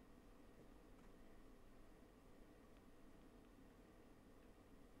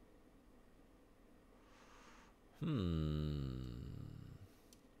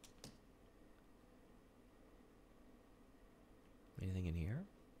 Anything in here?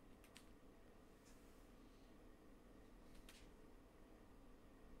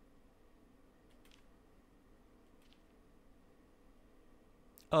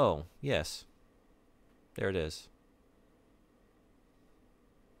 Oh, yes. There it is.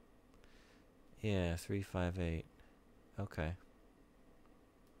 Yeah, 3, 5, 8. Okay.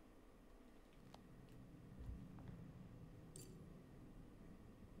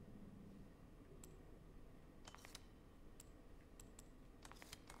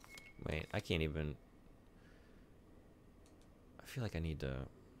 Wait, I can't even... I feel like I need to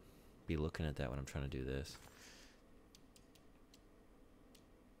be looking at that when I'm trying to do this.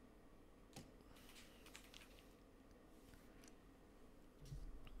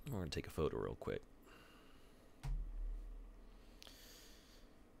 We're going to take a photo real quick.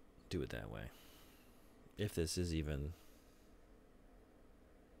 Do it that way. If this is even...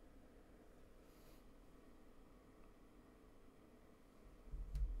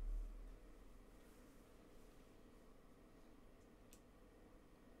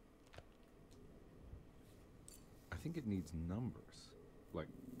 I think it needs numbers, like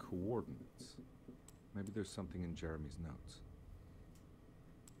coordinates. Maybe there's something in Jeremy's notes.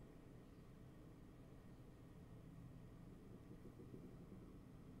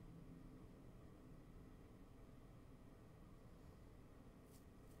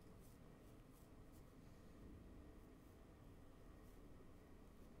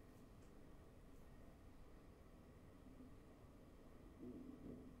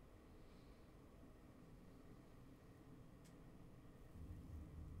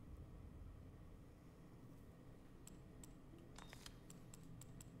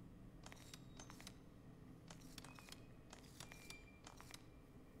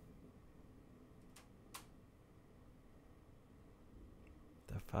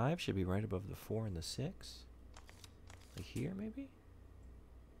 5 should be right above the 4 and the 6. Like here, maybe?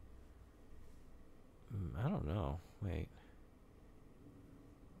 I don't know. Wait.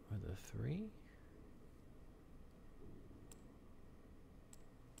 Or the 3?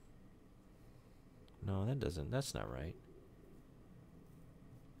 No, that doesn't. That's not right.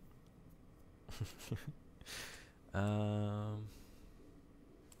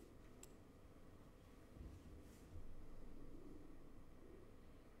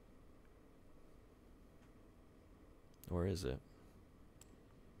 Or is it?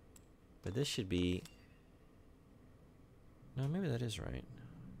 But this should be... No, maybe that is right.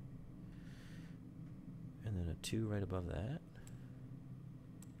 And then a 2 right above that.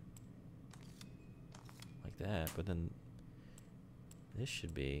 Like that, but then this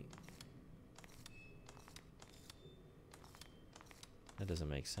should be... That doesn't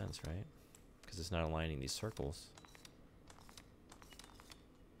make sense, right? Because it's not aligning these circles.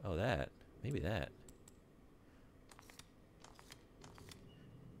 Oh, that. Maybe that.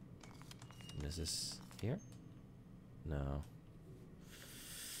 And is this here? No.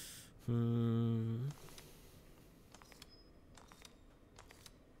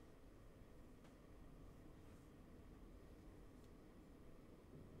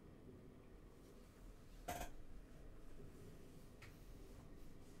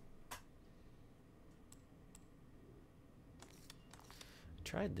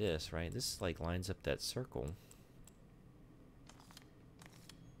 Tried this, right? This like lines up that circle.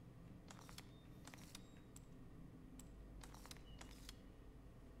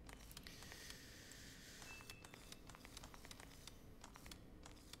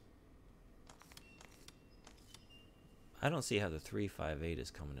 I don't see how the 3, 5, 8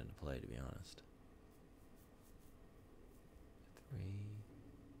 is coming into play, to be honest. 3.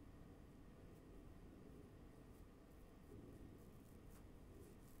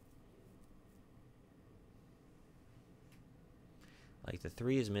 Like the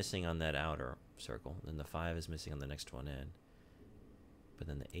 3 is missing on that outer circle, then the 5 is missing on the next one in. But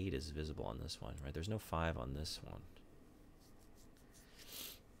then the 8 is visible on this one, right? There's no 5 on this one.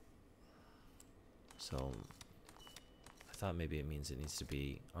 So I thought maybe it means it needs to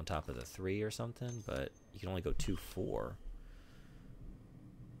be on top of the 3 or something, but you can only go 2, 4.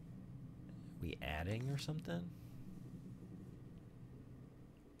 We adding or something?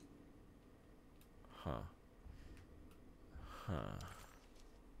 Huh. Huh.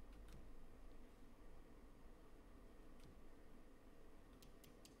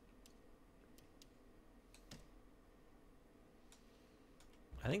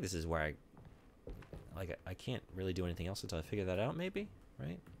 I think this is where I can't really do anything else until I figure that out, maybe,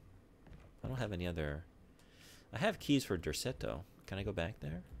 right? I don't have any other... I have keys for Derceto. Can I go back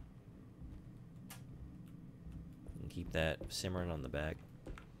there? And keep that simmering on the back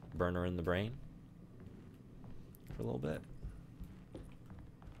burner in the brain for a little bit.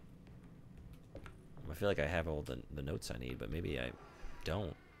 I feel like I have all the notes I need, but maybe I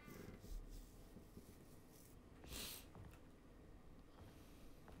don't.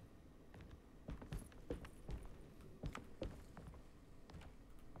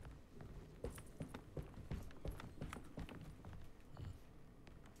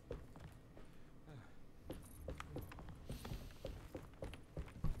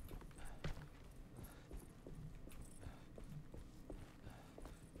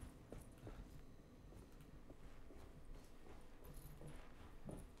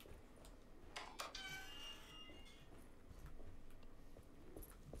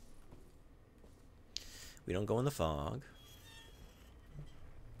 We don't go in the fog.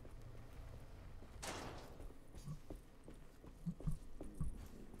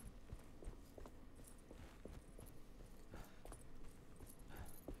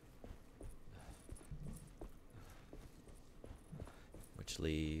 Which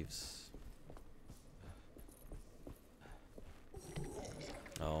leaves...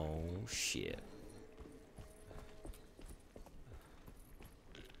 Oh, shit.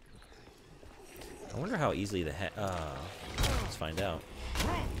 I wonder how easily the let's find out.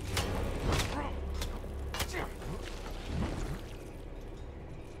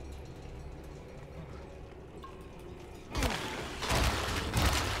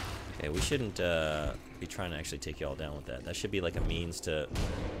 Okay, we shouldn't be trying to actually take y'all down with that. That should be like a means to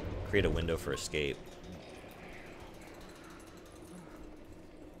create a window for escape.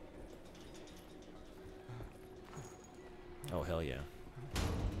 Oh, hell yeah.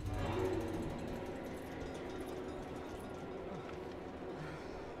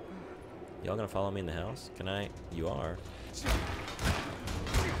 Y'all gonna follow me in the house? Can I? You are.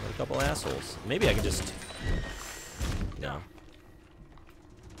 What a couple assholes. Maybe I could just... No.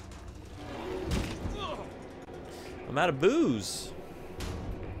 I'm out of booze.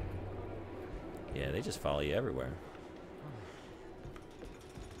 Yeah, they just follow you everywhere.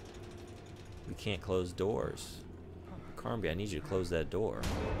 We can't close doors. Carnby, I need you to close that door.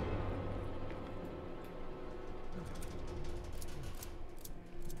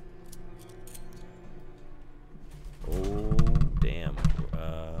 Oh, damn.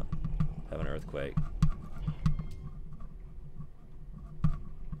 Have an earthquake.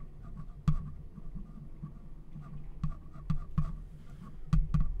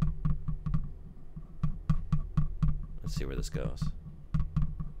 Let's see where this goes.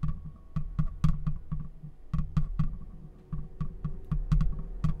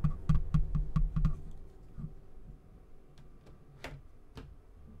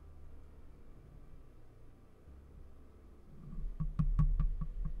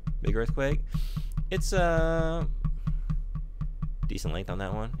 Big earthquake. It's decent length on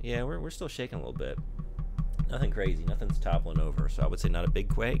that one. Yeah, we're still shaking a little bit. Nothing crazy. Nothing's toppling over. So I would say not a big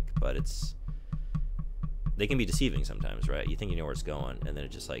quake, but it's. They can be deceiving sometimes, right? You think you know where it's going, and then it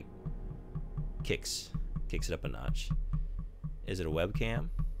just like kicks it up a notch. Is it a webcam?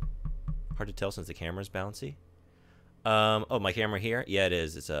 Hard to tell since the camera's bouncy. Oh, my camera here? Yeah, it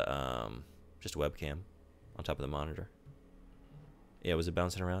is. It's a just a webcam on top of the monitor. Yeah, was it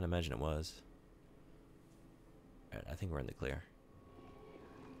bouncing around? I imagine it was. Alright, I think we're in the clear.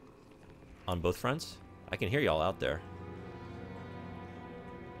 On both fronts? I can hear y'all out there.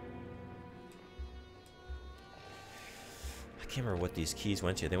 I can't remember what these keys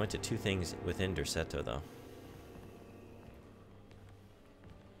went to. They went to two things within Derceto, though.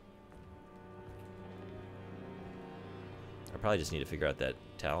 I probably just need to figure out that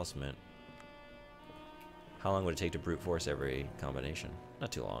talisman. How long would it take to brute force every combination?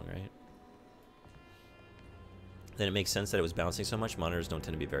 Not too long, right? Then it makes sense that it was bouncing so much. Monitors don't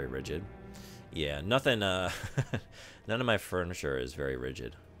tend to be very rigid. Yeah, nothing, none of my furniture is very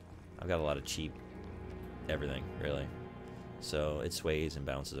rigid. I've got a lot of cheap everything, really. So it sways and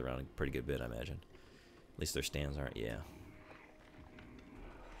bounces around a pretty good bit, I imagine. At least their stands aren't, yeah.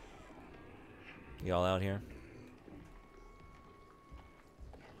 Y'all out here?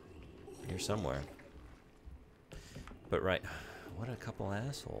 Here somewhere. But right, what a couple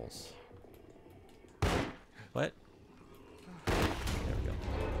assholes. What? There we go.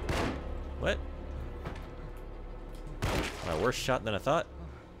 What? My worse shot than I thought.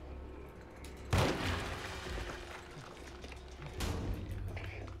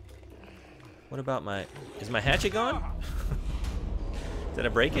 What about my... Is my hatchet gone? Did I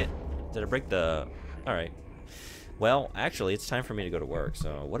break it? Did I break the... Alright. Well, actually, it's time for me to go to work,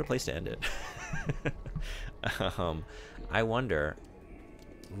 so what a place to end it. I wonder...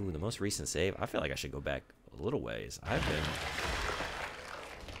 Ooh, the most recent save. I feel like I should go back a little ways. I've been...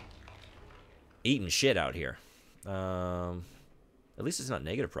 eating shit out here. At least it's not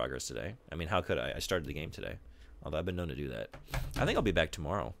negative progress today. I mean, how could I? I started the game today. Although I've been known to do that. I think I'll be back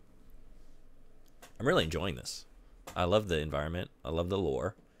tomorrow. I'm really enjoying this. I love the environment. I love the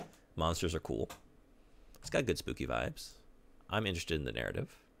lore. Monsters are cool. It's got good spooky vibes. I'm interested in the narrative.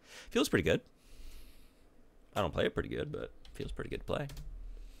 Feels pretty good. I don't play it pretty good, but feels pretty good to play.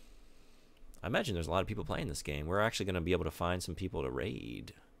 I imagine there's a lot of people playing this game. We're actually going to be able to find some people to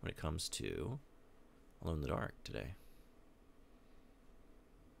raid when it comes to Alone in the Dark today.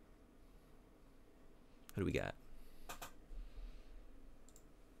 Who do we got?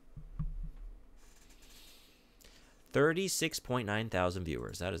 36.9 thousand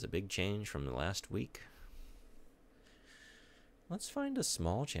viewers. That is a big change from the last week. Let's find a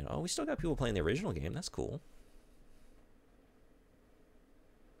small channel. Oh, we still got people playing the original game. That's cool.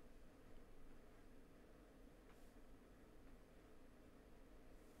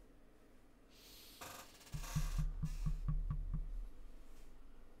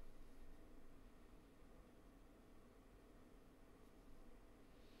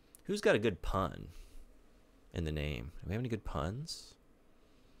 Who's got a good pun in the name? Do we have any good puns?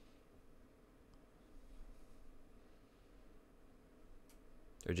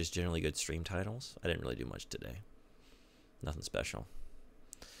 Or just generally good stream titles? I didn't really do much today. Nothing special.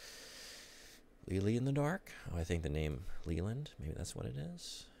 Lily in the Dark? Oh, I think the name Leland. Maybe that's what it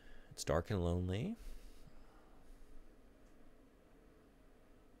is. It's dark and lonely.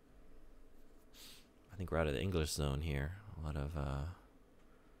 I think we're out of the English zone here. A lot of...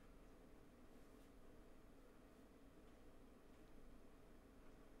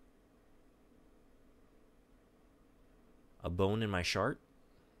 A bone in my shart?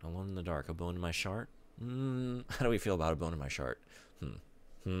 Alone in the Dark. A bone in my shart? How do we feel about a bone in my shart?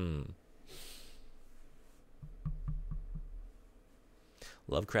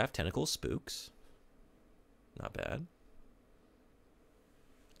 Lovecraft Tentacles Spooks. Not bad.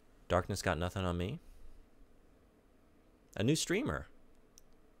 Darkness got nothing on me. A new streamer.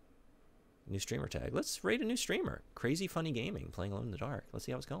 New streamer tag. Let's rate a new streamer. Crazy Funny Gaming, playing Alone in the Dark. Let's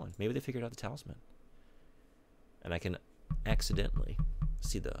see how it's going. Maybe they figured out the talisman. And I can accidentally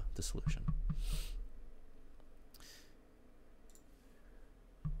see the solution.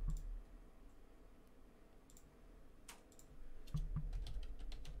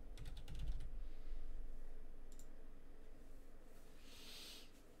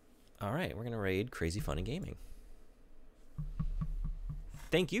 All right, we're going to raid Crazy Funny Gaming.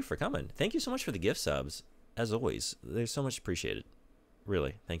 Thank you for coming. Thank you so much for the gift subs. As always, they're so much appreciated.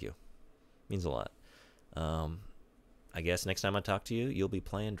 Really, thank you. Means a lot. I guess next time I talk to you, you'll be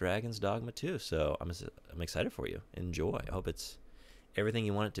playing Dragon's Dogma 2. So I'm excited for you. Enjoy. I hope it's everything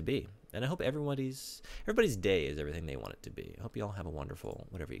you want it to be. And I hope everybody's day is everything they want it to be. I hope you all have a wonderful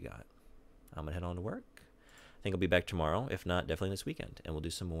whatever you got. I'm going to head on to work. I think I'll be back tomorrow. If not, definitely this weekend. And we'll do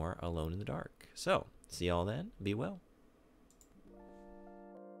some more Alone in the Dark. So, see y'all then. Be well.